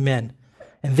tradition of men.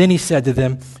 And then he said to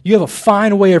them, you have a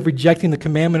fine way of rejecting the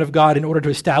commandment of God in order to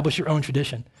establish your own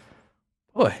tradition.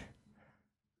 Boy,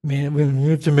 I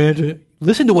mean,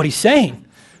 listen to what he's saying.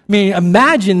 I mean,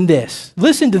 imagine this.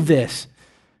 Listen to this.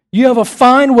 You have a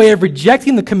fine way of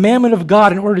rejecting the commandment of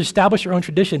God in order to establish your own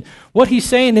tradition. What he's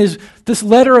saying is, this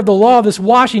letter of the law, this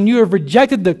washing, you have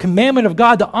rejected the commandment of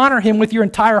God to honor him with your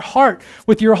entire heart,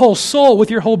 with your whole soul,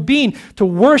 with your whole being, to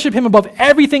worship him above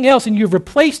everything else, and you've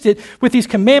replaced it with these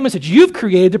commandments that you've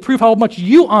created to prove how much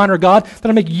you honor God,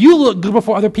 that'll make you look good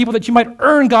before other people, that you might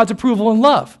earn God's approval and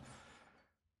love.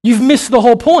 You've missed the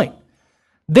whole point.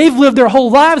 They've lived their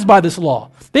whole lives by this law.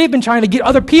 They've been trying to get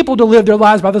other people to live their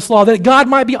lives by this law, that God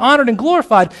might be honored and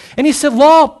glorified. And he said,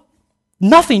 law,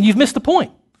 nothing. You've missed the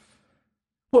point.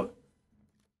 Well,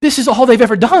 this is all they've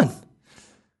ever done.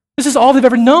 This is all they've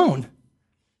ever known.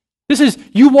 This is,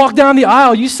 you walk down the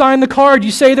aisle, you sign the card,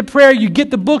 you say the prayer, you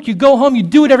get the book, you go home, you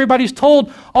do what everybody's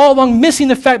told, all along missing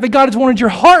the fact that God has wanted your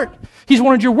heart. He's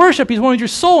wanted your worship. He's wanted your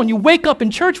soul. And you wake up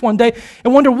in church one day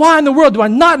and wonder, why in the world do I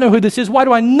not know who this is? Why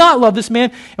do I not love this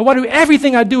man? And why do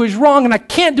everything I do is wrong and I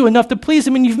can't do enough to please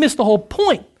him? And you've missed the whole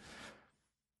point.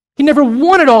 He never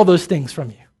wanted all those things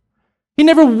from you. He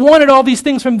never wanted all these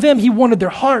things from them. He wanted their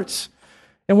hearts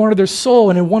and wanted their soul.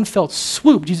 And in one fell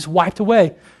swoop, Jesus wiped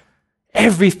away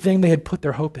everything they had put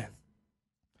their hope in.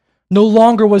 No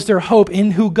longer was their hope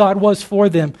in who God was for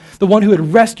them, the one who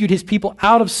had rescued his people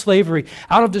out of slavery,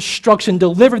 out of destruction,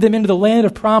 delivered them into the land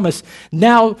of promise.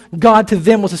 Now God to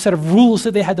them was a set of rules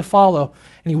that they had to follow,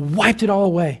 and he wiped it all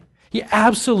away. He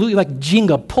absolutely, like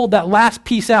Jenga, pulled that last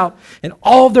piece out, and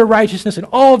all of their righteousness and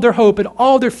all of their hope and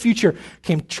all of their future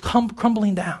came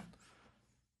crumbling down.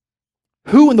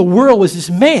 Who in the world was this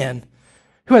man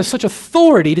who has such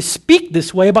authority to speak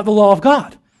this way about the law of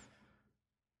God?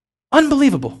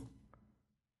 Unbelievable.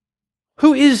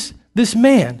 Who is this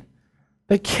man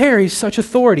that carries such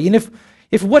authority? And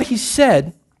if what he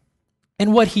said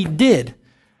and what he did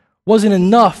wasn't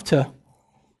enough to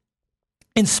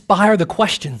inspire the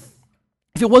question,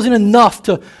 if it wasn't enough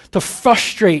to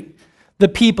frustrate the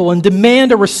people and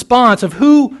demand a response of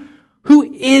who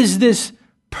is this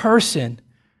person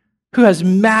who has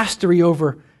mastery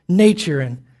over nature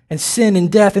and sin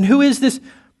and death, and who is this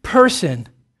person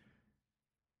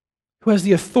who has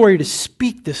the authority to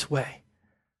speak this way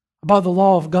about the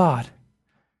law of God,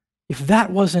 if that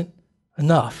wasn't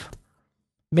enough,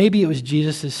 maybe it was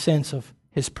Jesus' sense of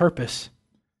his purpose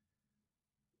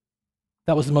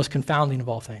that was the most confounding of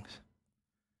all things.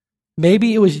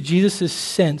 Maybe it was Jesus'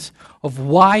 sense of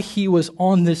why he was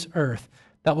on this earth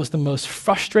that was the most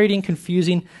frustrating,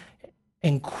 confusing,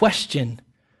 and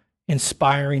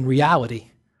question-inspiring reality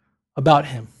about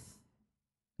him.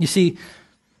 You see,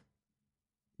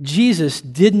 Jesus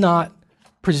did not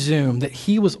presume that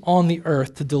he was on the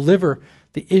earth to deliver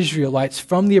the Israelites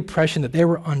from the oppression that they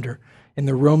were under in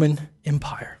the Roman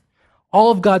Empire. All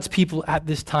of God's people at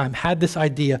this time had this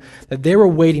idea that they were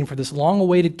waiting for this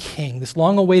long-awaited king, this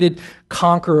long-awaited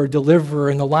conqueror, deliverer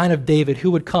in the line of David who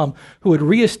would come, who would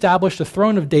reestablish the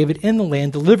throne of David in the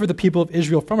land, deliver the people of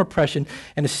Israel from oppression,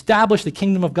 and establish the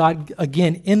kingdom of God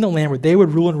again in the land where they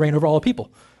would rule and reign over all the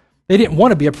people. They didn't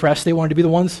want to be oppressed. They wanted to be the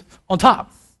ones on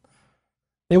top.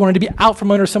 They wanted to be out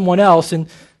from under someone else and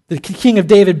the king of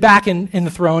David back in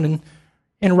the throne and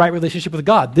in a right relationship with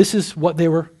God. This is what they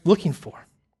were looking for.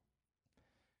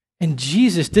 And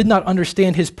Jesus did not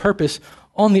understand his purpose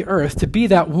on the earth to be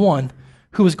that one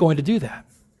who was going to do that.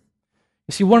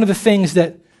 You see, one of the things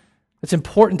that's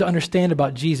important to understand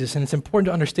about Jesus, and it's important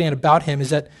to understand about him,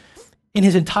 is that in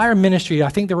his entire ministry, I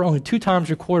think there were only 2 times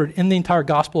recorded in the entire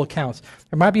gospel accounts.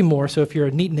 There might be more, so if you're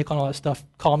a neat Nick on all that stuff,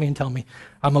 call me and tell me.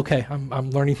 I'm okay. I'm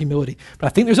learning humility. But I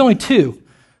think there's only 2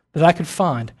 that I could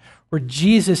find where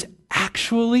Jesus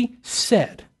actually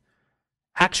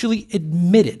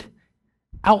admitted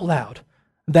out loud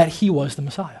that he was the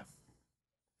Messiah.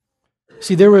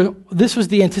 See, this was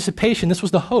the anticipation. This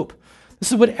was the hope.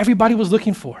 This is what everybody was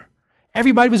looking for.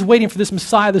 Everybody was waiting for this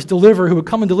Messiah, this deliverer who would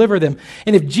come and deliver them.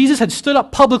 And if Jesus had stood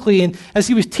up publicly and as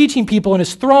he was teaching people and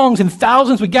his throngs and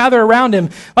thousands would gather around him,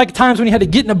 like times when he had to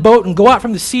get in a boat and go out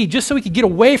from the sea just so he could get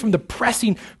away from the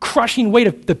pressing, crushing weight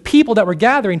of the people that were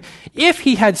gathering, if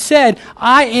he had said,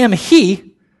 I am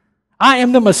he, I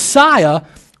am the Messiah,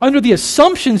 under the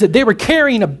assumptions that they were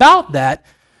carrying about that,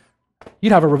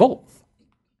 you'd have a revolt.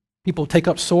 People take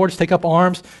up swords, take up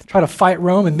arms, try to fight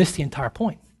Rome and miss the entire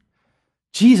point.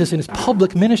 Jesus in his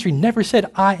public ministry never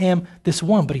said, I am this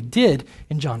one, but he did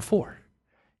in John 4.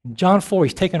 In John 4,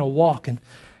 he's taking a walk and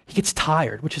he gets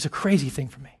tired, which is a crazy thing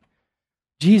for me.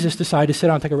 Jesus decided to sit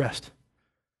down and take a rest.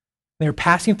 They were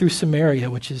passing through Samaria,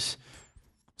 which is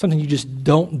something you just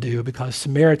don't do because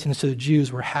Samaritans to the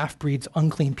Jews were half-breeds,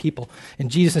 unclean people.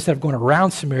 And Jesus, instead of going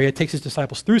around Samaria, takes his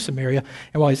disciples through Samaria.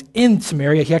 And while he's in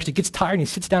Samaria, he actually gets tired and he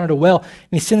sits down at a well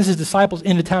and he sends his disciples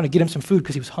into town to get him some food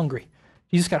because he was hungry.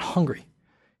 Jesus got hungry.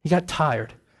 He got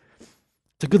tired.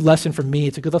 It's a good lesson for me.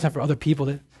 It's a good lesson for other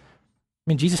people.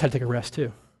 Jesus had to take a rest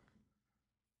too.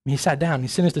 He sat down and he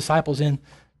sent his disciples in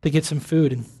to get some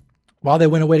food. And while they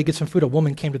went away to get some food, a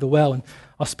woman came to the well. And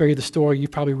I'll spare you the story. You've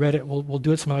probably read it. We'll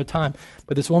do it some other time.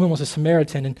 But this woman was a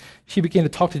Samaritan, and she began to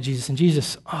talk to Jesus. And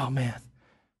Jesus, oh man,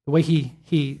 the way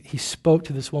he spoke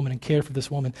to this woman and cared for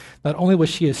this woman, not only was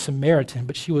she a Samaritan,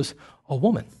 but she was a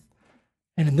woman.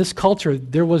 And in this culture,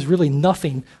 there was really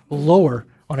nothing lower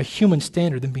on a human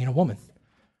standard than being a woman.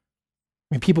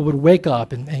 People would wake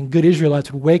up, and good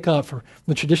Israelites would wake up from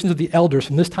the traditions of the elders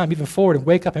from this time even forward and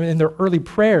wake up, and in their early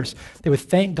prayers, they would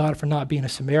thank God for not being a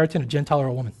Samaritan, a Gentile, or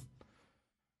a woman.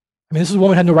 This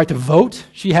woman had no right to vote.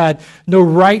 She had no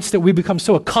rights that we become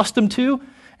so accustomed to.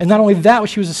 And not only that,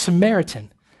 she was a Samaritan.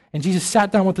 And Jesus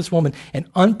sat down with this woman and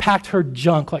unpacked her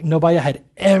junk like nobody had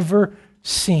ever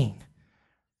seen.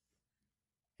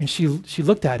 And she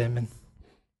looked at him, and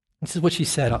This is what she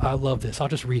said. I love this. I'll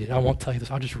just read it. I won't tell you this.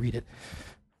 I'll just read it.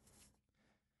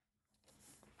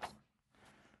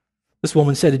 This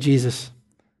woman said to Jesus,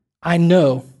 I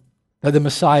know that the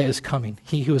Messiah is coming,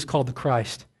 he who is called the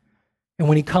Christ. And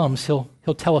when he comes, he'll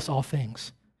tell us all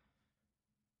things.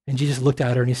 And Jesus looked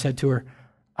at her and he said to her,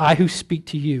 I who speak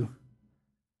to you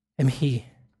am he.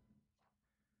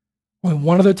 Only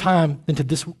one other time than to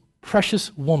this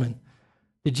precious woman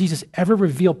did Jesus ever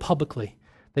reveal publicly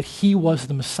that he was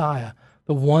the Messiah,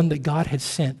 the one that God had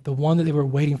sent, the one that they were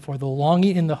waiting for, the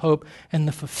longing and the hope and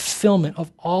the fulfillment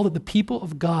of all that the people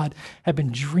of God had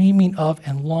been dreaming of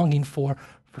and longing for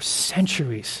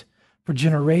centuries, for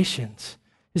generations.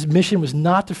 His mission was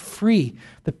not to free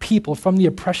the people from the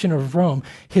oppression of Rome.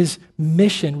 His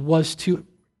mission was to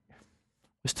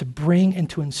bring and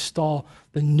to install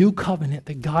the new covenant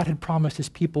that God had promised his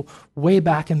people way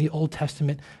back in the Old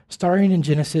Testament, starting in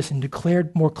Genesis and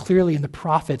declared more clearly in the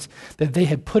prophets that they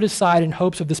had put aside in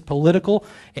hopes of this political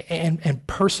and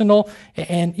personal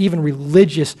and even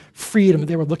religious freedom that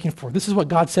they were looking for. This is what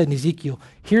God said in Ezekiel.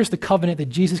 Here's the covenant that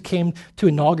Jesus came to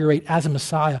inaugurate as a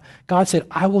Messiah. God said,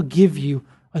 I will give you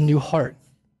a new heart.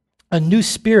 A new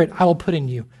spirit I will put in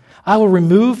you. I will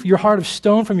remove your heart of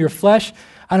stone from your flesh,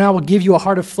 and I will give you a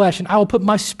heart of flesh, and I will put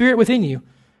my spirit within you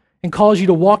and cause you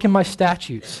to walk in my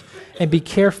statutes and be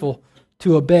careful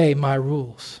to obey my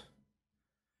rules.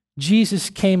 Jesus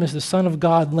came as the Son of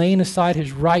God, laying aside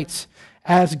his rights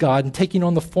as God and taking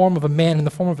on the form of a man in the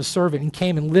form of a servant, and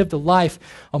came and lived a life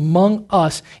among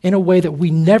us in a way that we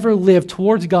never lived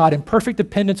towards God in perfect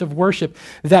dependence of worship,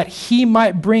 that he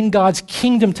might bring God's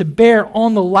kingdom to bear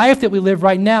on the life that we live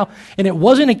right now. And it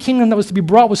wasn't a kingdom that was to be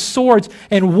brought with swords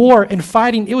and war and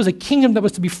fighting. It was a kingdom that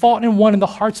was to be fought and won in the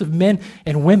hearts of men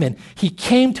and women. He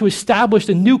came to establish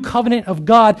the new covenant of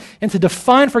God and to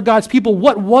define for God's people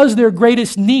what was their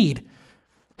greatest need.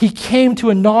 He came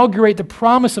to inaugurate the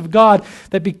promise of God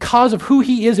that because of who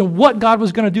he is and what God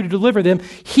was going to do to deliver them,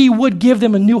 he would give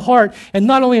them a new heart. And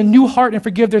not only a new heart and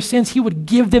forgive their sins, he would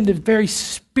give them the very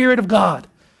Spirit of God.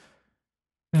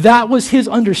 That was his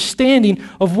understanding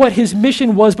of what his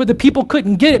mission was, but the people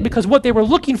couldn't get it because what they were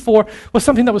looking for was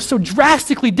something that was so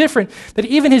drastically different that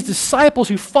even his disciples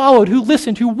who followed, who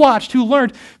listened, who watched, who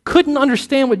learned, couldn't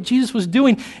understand what Jesus was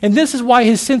doing. And this is why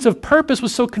his sense of purpose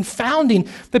was so confounding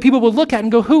that people would look at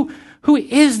and go, who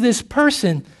is this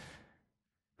person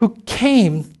who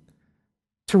came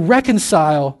to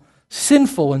reconcile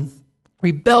sinful and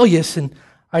rebellious and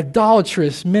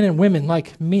idolatrous men and women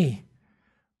like me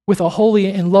with a holy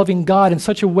and loving God in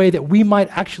such a way that we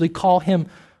might actually call him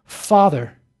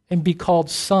Father and be called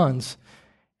sons,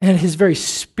 and his very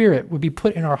Spirit would be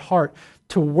put in our heart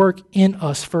to work in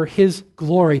us for his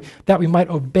glory, that we might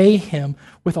obey him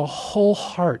with a whole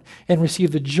heart and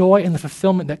receive the joy and the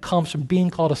fulfillment that comes from being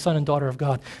called a son and daughter of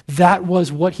God. That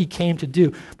was what he came to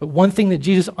do. But one thing that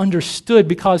Jesus understood,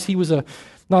 because he was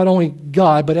not only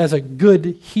God, but as a good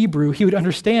Hebrew, he would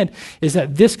understand is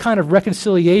that this kind of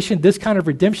reconciliation, this kind of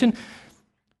redemption,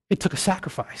 it took a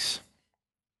sacrifice.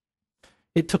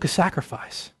 It took a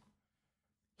sacrifice.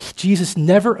 Jesus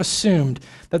never assumed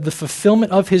that the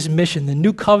fulfillment of his mission, the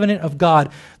new covenant of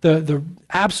God, the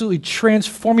absolutely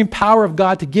transforming power of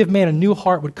God to give man a new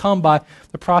heart would come by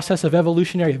the process of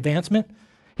evolutionary advancement.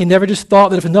 He never just thought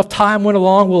that if enough time went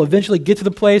along, we'll eventually get to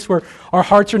the place where our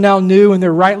hearts are now new and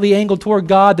they're rightly angled toward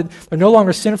God, that they're no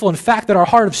longer sinful. In fact, that our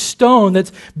heart of stone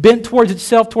that's bent towards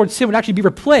itself, towards sin, would actually be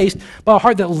replaced by a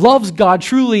heart that loves God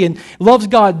truly and loves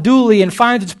God duly and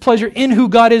finds its pleasure in who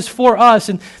God is for us.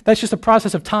 And that's just a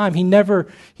process of time. He never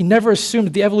assumed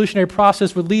that the evolutionary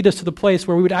process would lead us to the place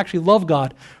where we would actually love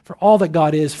God for all that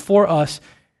God is for us.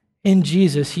 In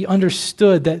Jesus, he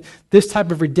understood that this type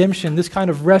of redemption, this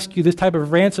kind of rescue, this type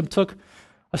of ransom took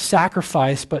a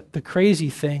sacrifice. But the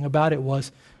crazy thing about it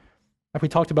was, like we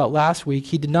talked about last week,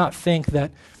 he did not think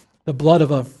that the blood of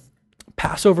a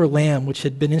Passover lamb, which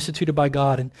had been instituted by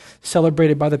God and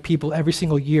celebrated by the people every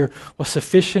single year, was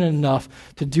sufficient enough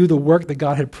to do the work that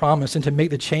God had promised and to make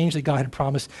the change that God had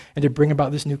promised and to bring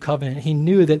about this new covenant. He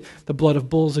knew that the blood of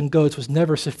bulls and goats was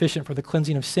never sufficient for the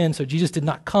cleansing of sin, so Jesus did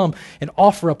not come and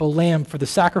offer up a lamb for the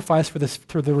sacrifice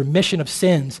for the remission of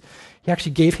sins. He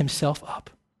actually gave himself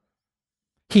up.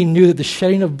 He knew that the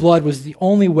shedding of blood was the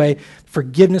only way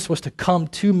forgiveness was to come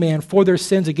to man for their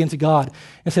sins against God.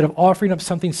 Instead of offering up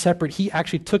something separate, he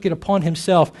actually took it upon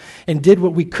himself and did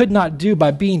what we could not do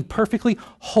by being perfectly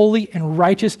holy and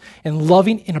righteous and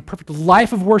loving in a perfect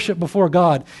life of worship before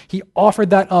God. He offered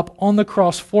that up on the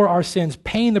cross for our sins,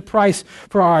 paying the price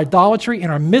for our idolatry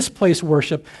and our misplaced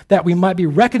worship, that we might be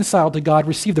reconciled to God,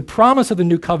 receive the promise of the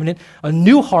new covenant, a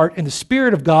new heart and the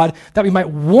Spirit of God, that we might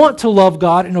want to love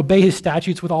God and obey his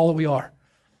statutes relationships with all that we are.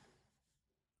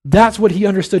 That's what he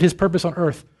understood his purpose on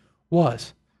earth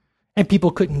was. And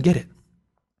people couldn't get it.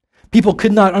 People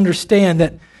could not understand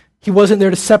that he wasn't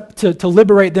there to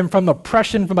liberate them from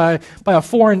oppression by a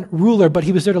foreign ruler, but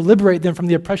he was there to liberate them from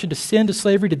the oppression to sin, to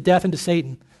slavery, to death, and to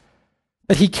Satan.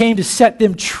 That he came to set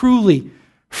them truly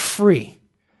free.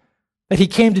 That he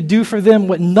came to do for them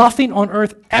what nothing on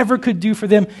earth ever could do for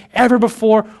them, ever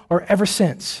before or ever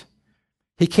since.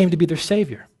 He came to be their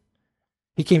Savior.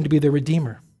 He came to be their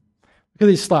Redeemer. Look at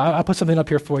these slides. I put something up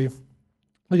here for you.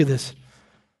 Look at this.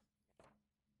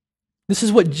 This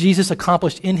is what Jesus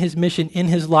accomplished in his mission, in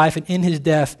his life, and in his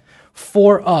death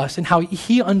for us, and how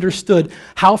he understood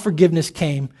how forgiveness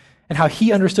came and how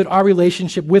he understood our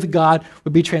relationship with God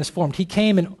would be transformed. He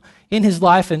came and in his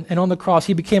life and on the cross,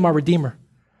 he became our Redeemer.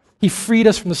 He freed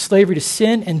us from the slavery to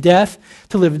sin and death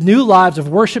to live new lives of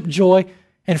worship, joy,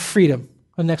 and freedom.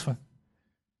 The next one.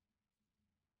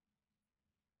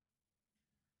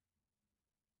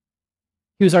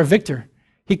 He was our victor.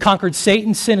 He conquered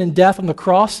Satan, sin, and death on the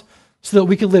cross so that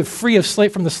we could live free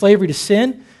from the slavery to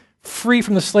sin, free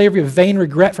from the slavery of vain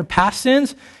regret for past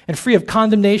sins, and free of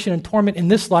condemnation and torment in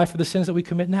this life for the sins that we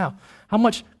commit now. How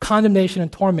much condemnation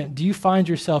and torment do you find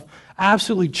yourself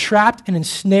absolutely trapped and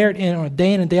ensnared in on a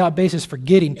day in and day out basis,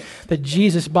 forgetting that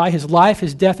Jesus, by his life,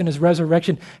 his death, and his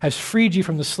resurrection, has freed you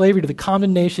from the slavery to the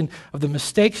condemnation of the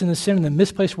mistakes and the sin and the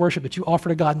misplaced worship that you offer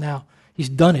to God now? He's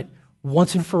done it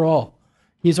once and for all.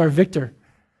 He is our victor.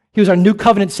 He was our new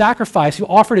covenant sacrifice who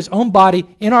offered his own body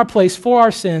in our place for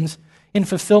our sins in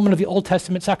fulfillment of the Old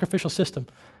Testament sacrificial system.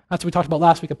 That's what we talked about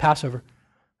last week at Passover.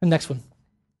 The next one.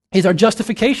 He's our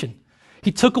justification.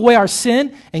 He took away our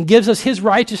sin and gives us his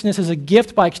righteousness as a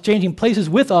gift by exchanging places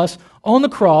with us on the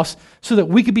cross so that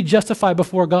we could be justified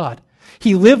before God.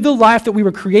 He lived the life that we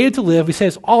were created to live. We say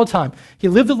this all the time. He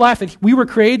lived the life that we were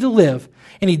created to live,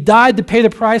 and he died to pay the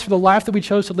price for the life that we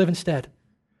chose to live instead.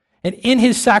 And in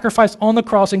his sacrifice on the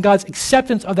cross and God's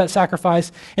acceptance of that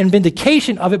sacrifice and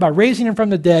vindication of it by raising him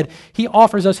from the dead, he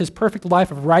offers us his perfect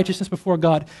life of righteousness before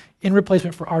God in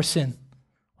replacement for our sin.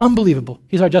 Unbelievable.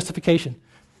 He's our justification.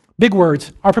 Big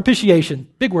words. Our propitiation.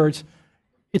 Big words.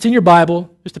 It's in your Bible.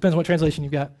 Just depends on what translation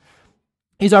you've got.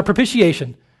 He's our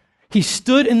propitiation. He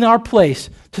stood in our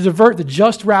place to divert the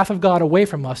just wrath of God away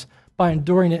from us by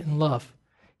enduring it in love.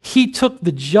 He took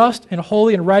the just and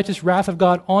holy and righteous wrath of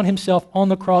God on himself on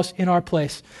the cross in our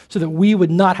place so that we would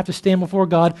not have to stand before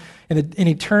God in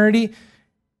eternity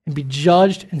and be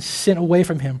judged and sent away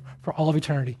from him for all of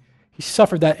eternity. He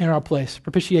suffered that in our place.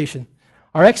 Propitiation.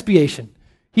 Our expiation.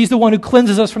 He's the one who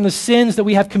cleanses us from the sins that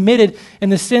we have committed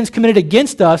and the sins committed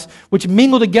against us, which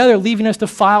mingle together, leaving us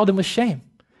defiled and with shame.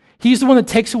 He's the one that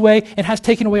takes away and has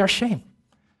taken away our shame.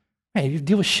 Hey, you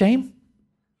deal with shame?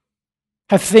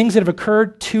 Have things that have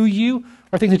occurred to you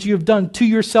or things that you have done to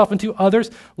yourself and to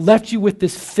others left you with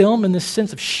this film and this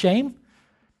sense of shame?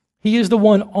 He is the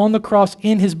one on the cross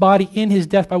in his body, in his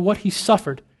death, by what he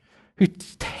suffered,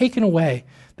 who's taken away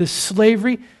this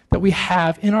slavery that we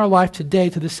have in our life today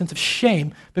to this sense of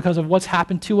shame because of what's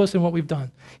happened to us and what we've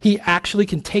done. He actually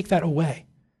can take that away.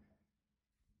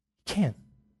 He can.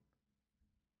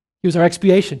 He was our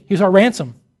expiation. He was our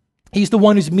ransom. He's the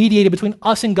one who's mediated between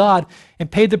us and God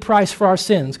and paid the price for our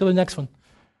sins. Go to the next one.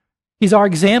 He's our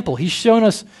example. He's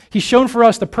shown for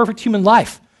us the perfect human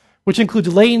life, which includes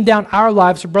laying down our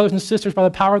lives for brothers and sisters by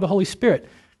the power of the Holy Spirit.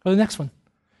 Go to the next one.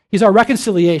 He's our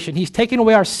reconciliation. He's taken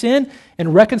away our sin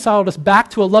and reconciled us back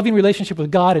to a loving relationship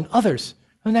with God and others.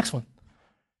 Go to the next one.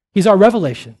 He's our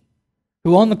revelation,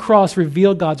 who on the cross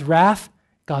revealed God's wrath,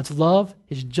 God's love,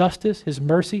 his justice, his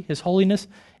mercy, his holiness,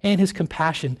 and his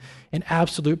compassion in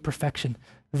absolute perfection.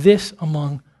 This,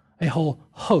 among a whole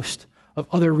host of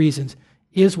other reasons,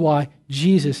 is why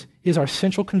Jesus is our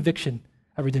central conviction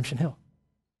at Redemption Hill.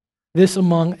 This,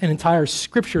 among an entire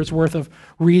scripture's worth of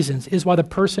reasons, is why the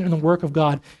person and the work of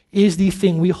God is the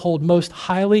thing we hold most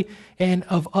highly and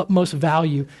of utmost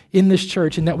value in this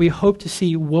church, and that we hope to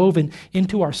see woven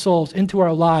into our souls, into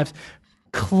our lives,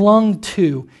 clung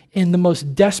to in the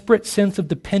most desperate sense of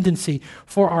dependency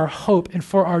for our hope and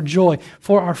for our joy,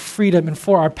 for our freedom and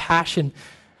for our passion.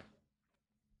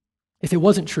 If it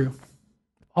wasn't true,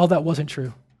 all that wasn't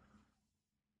true,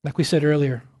 like we said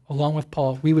earlier, along with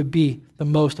Paul, we would be the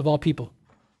most of all people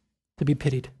to be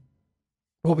pitied.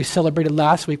 What we celebrated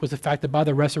last week was the fact that by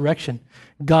the resurrection,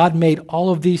 God made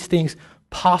all of these things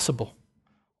possible.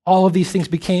 All of these things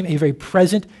became a very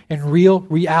present and real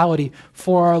reality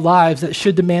for our lives that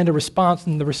should demand a response,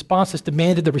 and the response that's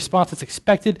demanded, the response that's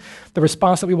expected, the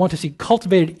response that we want to see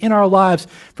cultivated in our lives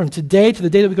from today to the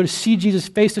day that we go to see Jesus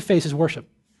face to face is worship.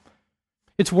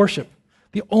 It's worship.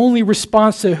 The only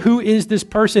response to who is this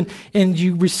person, and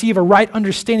you receive a right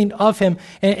understanding of him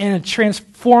and a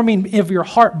transforming of your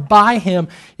heart by him,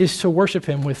 is to worship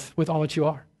him with all that you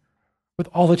are, with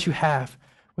all that you have,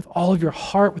 with all of your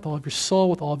heart, with all of your soul,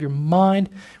 with all of your mind,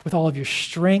 with all of your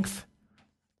strength.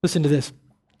 Listen to this.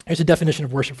 Here's a definition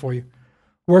of worship for you.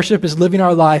 Worship is living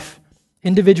our life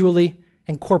individually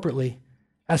and corporately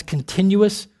as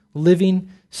continuous living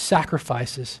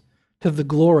sacrifices to the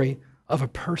glory of a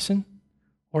person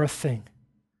or a thing.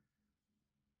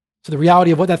 So the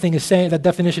reality of what that thing is saying, that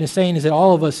definition is saying, is that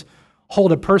all of us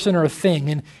hold a person or a thing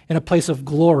in a place of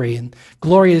glory. And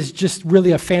glory is just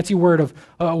really a fancy word of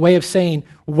a way of saying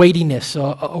weightiness,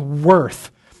 a worth,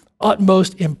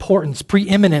 utmost importance,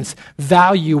 preeminence,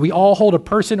 value. We all hold a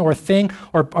person or a thing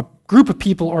or a group of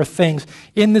people or things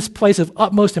in this place of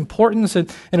utmost importance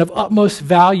and of utmost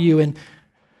value. And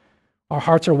our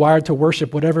hearts are wired to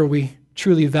worship whatever we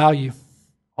truly value.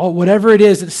 Whatever it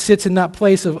is that sits in that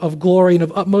place of glory and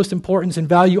of utmost importance and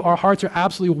value, our hearts are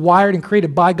absolutely wired and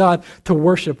created by God to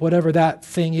worship whatever that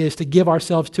thing is, to give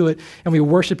ourselves to it. And we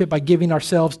worship it by giving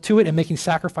ourselves to it and making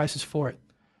sacrifices for it.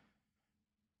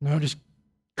 We don't just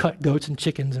cut goats and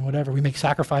chickens and whatever. We make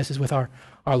sacrifices with our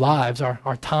lives,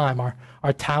 our time,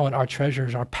 our talent, our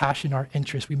treasures, our passion, our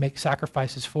interest. We make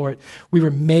sacrifices for it. We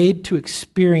were made to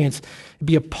experience,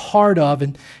 be a part of,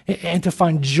 and to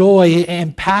find joy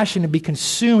and passion and be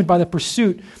consumed by the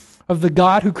pursuit of the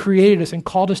God who created us and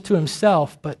called us to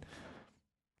himself. But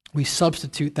we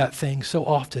substitute that thing so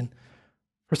often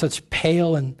for such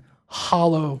pale and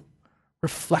hollow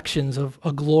reflections of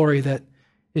a glory that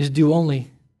is due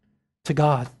only to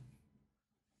God.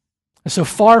 And so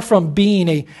far from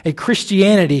being a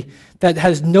Christianity that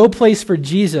has no place for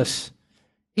Jesus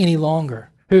any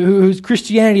longer, whose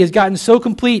Christianity has gotten so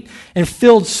complete and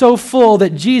filled so full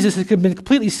that Jesus has been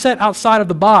completely set outside of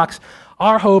the box,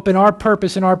 our hope and our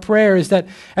purpose and our prayer is that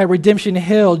at Redemption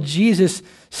Hill, Jesus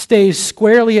stays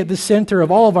squarely at the center of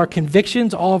all of our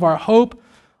convictions, all of our hope,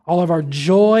 all of our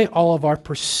joy, all of our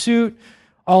pursuit,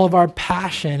 all of our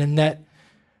passion, and that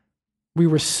we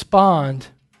respond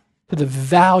to the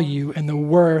value and the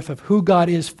worth of who God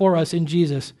is for us in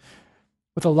Jesus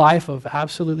with a life of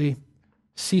absolutely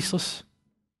ceaseless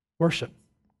worship.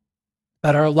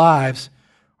 That our lives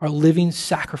are living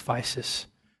sacrifices,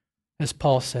 as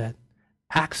Paul said,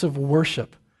 acts of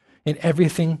worship in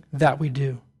everything that we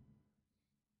do.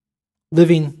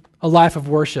 Living a life of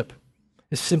worship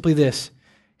is simply this.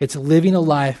 It's living a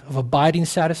life of abiding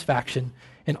satisfaction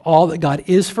in all that God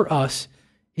is for us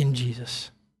in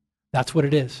Jesus. That's what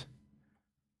it is.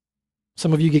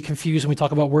 Some of you get confused when we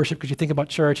talk about worship because you think about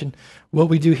church, and what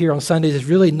we do here on Sundays is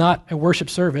really not a worship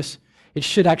service. It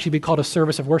should actually be called a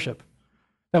service of worship.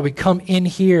 That we come in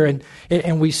here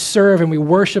and we serve and we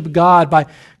worship God by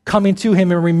coming to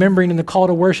him and remembering in the call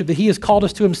to worship that he has called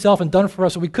us to himself and done for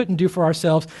us what we couldn't do for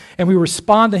ourselves. And we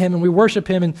respond to him and we worship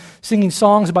him and singing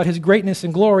songs about his greatness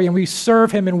and glory. And we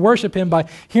serve him and worship him by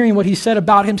hearing what he said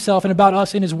about himself and about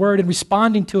us in his word and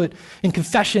responding to it in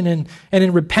confession and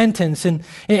in repentance and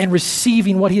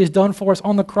receiving what he has done for us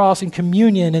on the cross in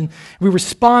communion. And we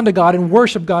respond to God and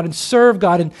worship God and serve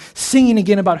God and singing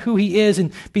again about who he is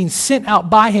and being sent out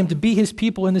by him to be his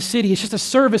people in the city. It's just a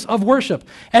service of worship.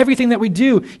 Everything that we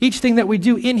do, each thing that we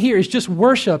do in here is just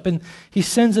worship, and he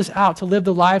sends us out to live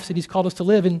the lives that he's called us to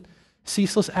live in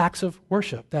ceaseless acts of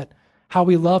worship. That how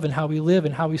we love and how we live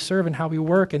and how we serve and how we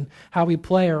work and how we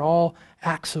play are all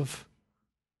acts of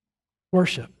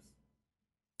worship.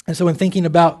 And so in thinking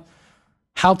about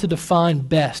how to define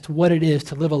best what it is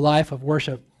to live a life of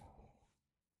worship,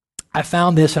 I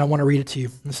found this and I want to read it to you.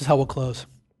 This is how we'll close.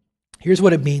 Here's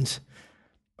what it means,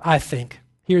 I think.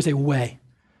 Here's a way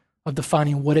of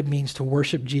defining what it means to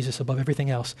worship Jesus above everything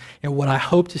else, and what I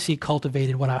hope to see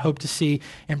cultivated, what I hope to see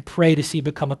and pray to see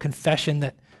become a confession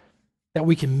that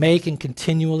we can make and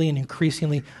continually and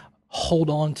increasingly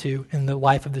hold on to in the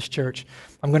life of this church.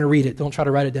 I'm going to read it. Don't try to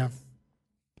write it down.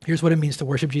 Here's what it means to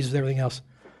worship Jesus above everything else.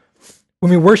 When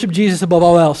we worship Jesus above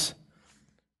all else,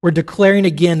 we're declaring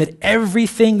again that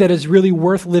everything that is really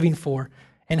worth living for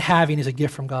and having is a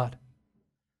gift from God.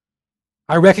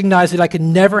 I recognize that I could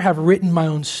never have written my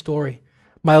own story.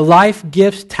 My life,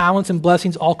 gifts, talents, and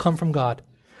blessings all come from God.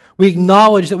 We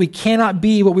acknowledge that we cannot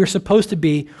be what we are supposed to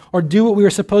be or do what we are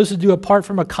supposed to do apart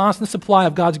from a constant supply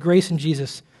of God's grace in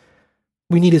Jesus.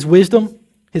 We need his wisdom,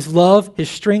 his love, his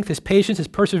strength, his patience, his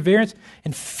perseverance,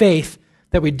 and faith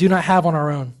that we do not have on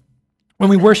our own. When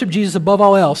we worship Jesus above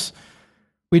all else,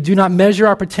 we do not measure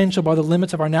our potential by the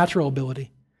limits of our natural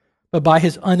ability, but by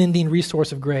his unending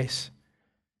resource of grace.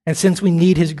 And since we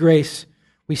need his grace,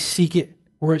 we seek it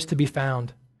where it's to be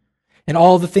found. And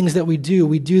all the things that we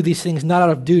do these things not out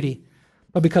of duty,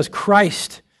 but because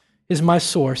Christ is my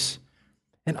source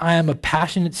and I am a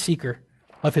passionate seeker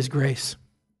of his grace.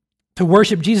 To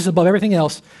worship Jesus above everything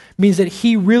else means that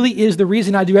he really is the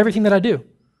reason I do everything that I do.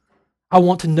 I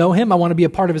want to know him. I want to be a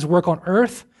part of his work on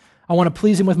earth. I want to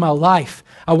please him with my life.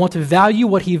 I want to value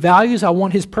what he values. I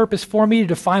want his purpose for me to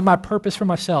define my purpose for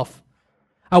myself.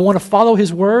 I want to follow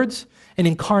his words and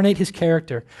incarnate his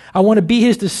character. I want to be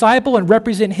his disciple and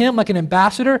represent him like an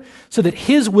ambassador so that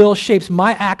his will shapes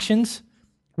my actions,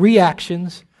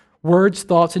 reactions, words,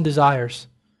 thoughts, and desires.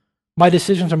 My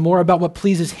decisions are more about what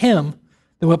pleases him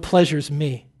than what pleasures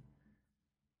me.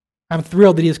 I'm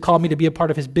thrilled that he has called me to be a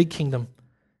part of his big kingdom,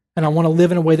 and I want to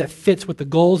live in a way that fits with the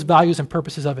goals, values, and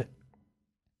purposes of it.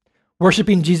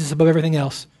 Worshiping Jesus above everything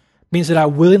else means that I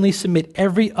willingly submit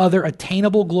every other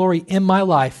attainable glory in my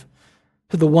life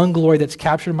to the one glory that's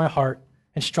captured my heart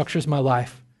and structures my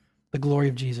life, the glory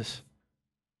of Jesus.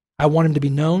 I want him to be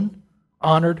known,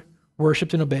 honored,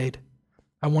 worshiped, and obeyed.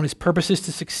 I want his purposes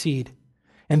to succeed.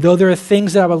 And though there are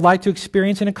things that I would like to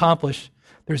experience and accomplish,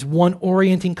 there's one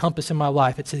orienting compass in my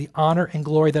life. It's the honor and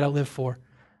glory that I live for.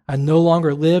 I no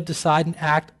longer live, decide, and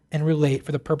act and relate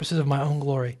for the purposes of my own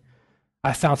glory.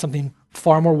 I found something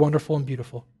far more wonderful and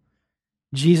beautiful.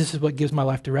 Jesus is what gives my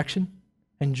life direction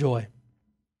and joy.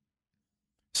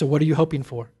 So what are you hoping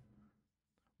for?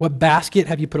 What basket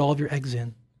have you put all of your eggs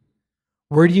in?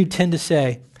 Where do you tend to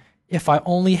say, if I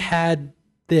only had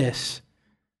this,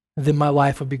 then my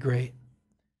life would be great?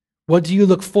 What do you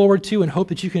look forward to and hope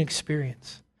that you can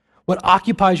experience? What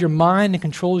occupies your mind and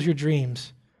controls your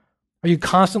dreams? Are you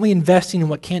constantly investing in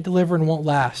what can't deliver and won't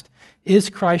last? Is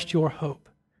Christ your hope?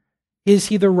 Is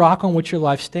he the rock on which your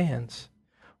life stands?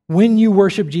 When you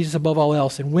worship Jesus above all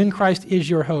else, and when Christ is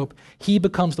your hope, he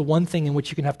becomes the one thing in which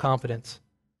you can have confidence.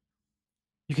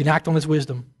 You can act on his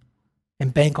wisdom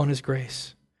and bank on his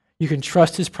grace. You can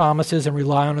trust his promises and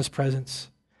rely on his presence.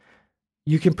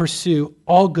 You can pursue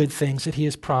all good things that he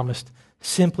has promised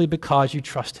simply because you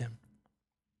trust him.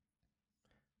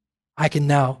 I can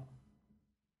now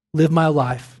live my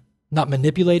life not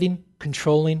manipulating,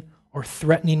 controlling, or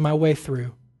threatening my way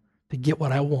through to get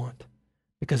what I want,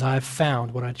 because I have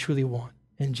found what I truly want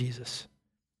in Jesus.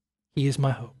 He is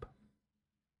my hope.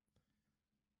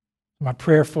 My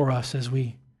prayer for us as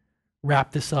we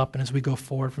wrap this up and as we go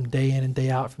forward from day in and day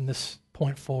out from this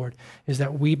point forward is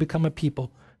that we become a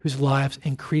people whose lives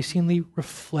increasingly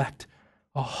reflect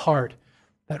a heart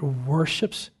that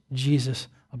worships Jesus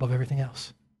above everything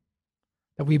else.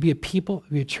 That we be a people,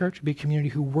 be a church, be a community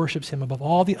who worships him above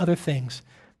all the other things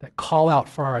that call out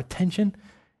for our attention,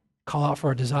 call out for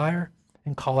our desire,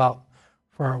 and call out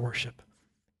for our worship.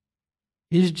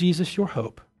 Is Jesus your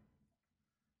hope?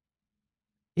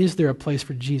 Is there a place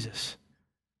for Jesus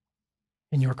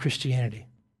in your Christianity?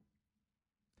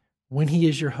 When he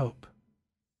is your hope,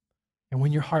 and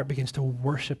when your heart begins to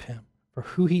worship him for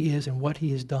who he is and what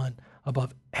he has done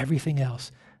above everything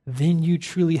else, then you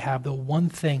truly have the one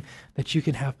thing that you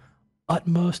can have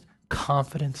utmost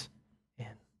confidence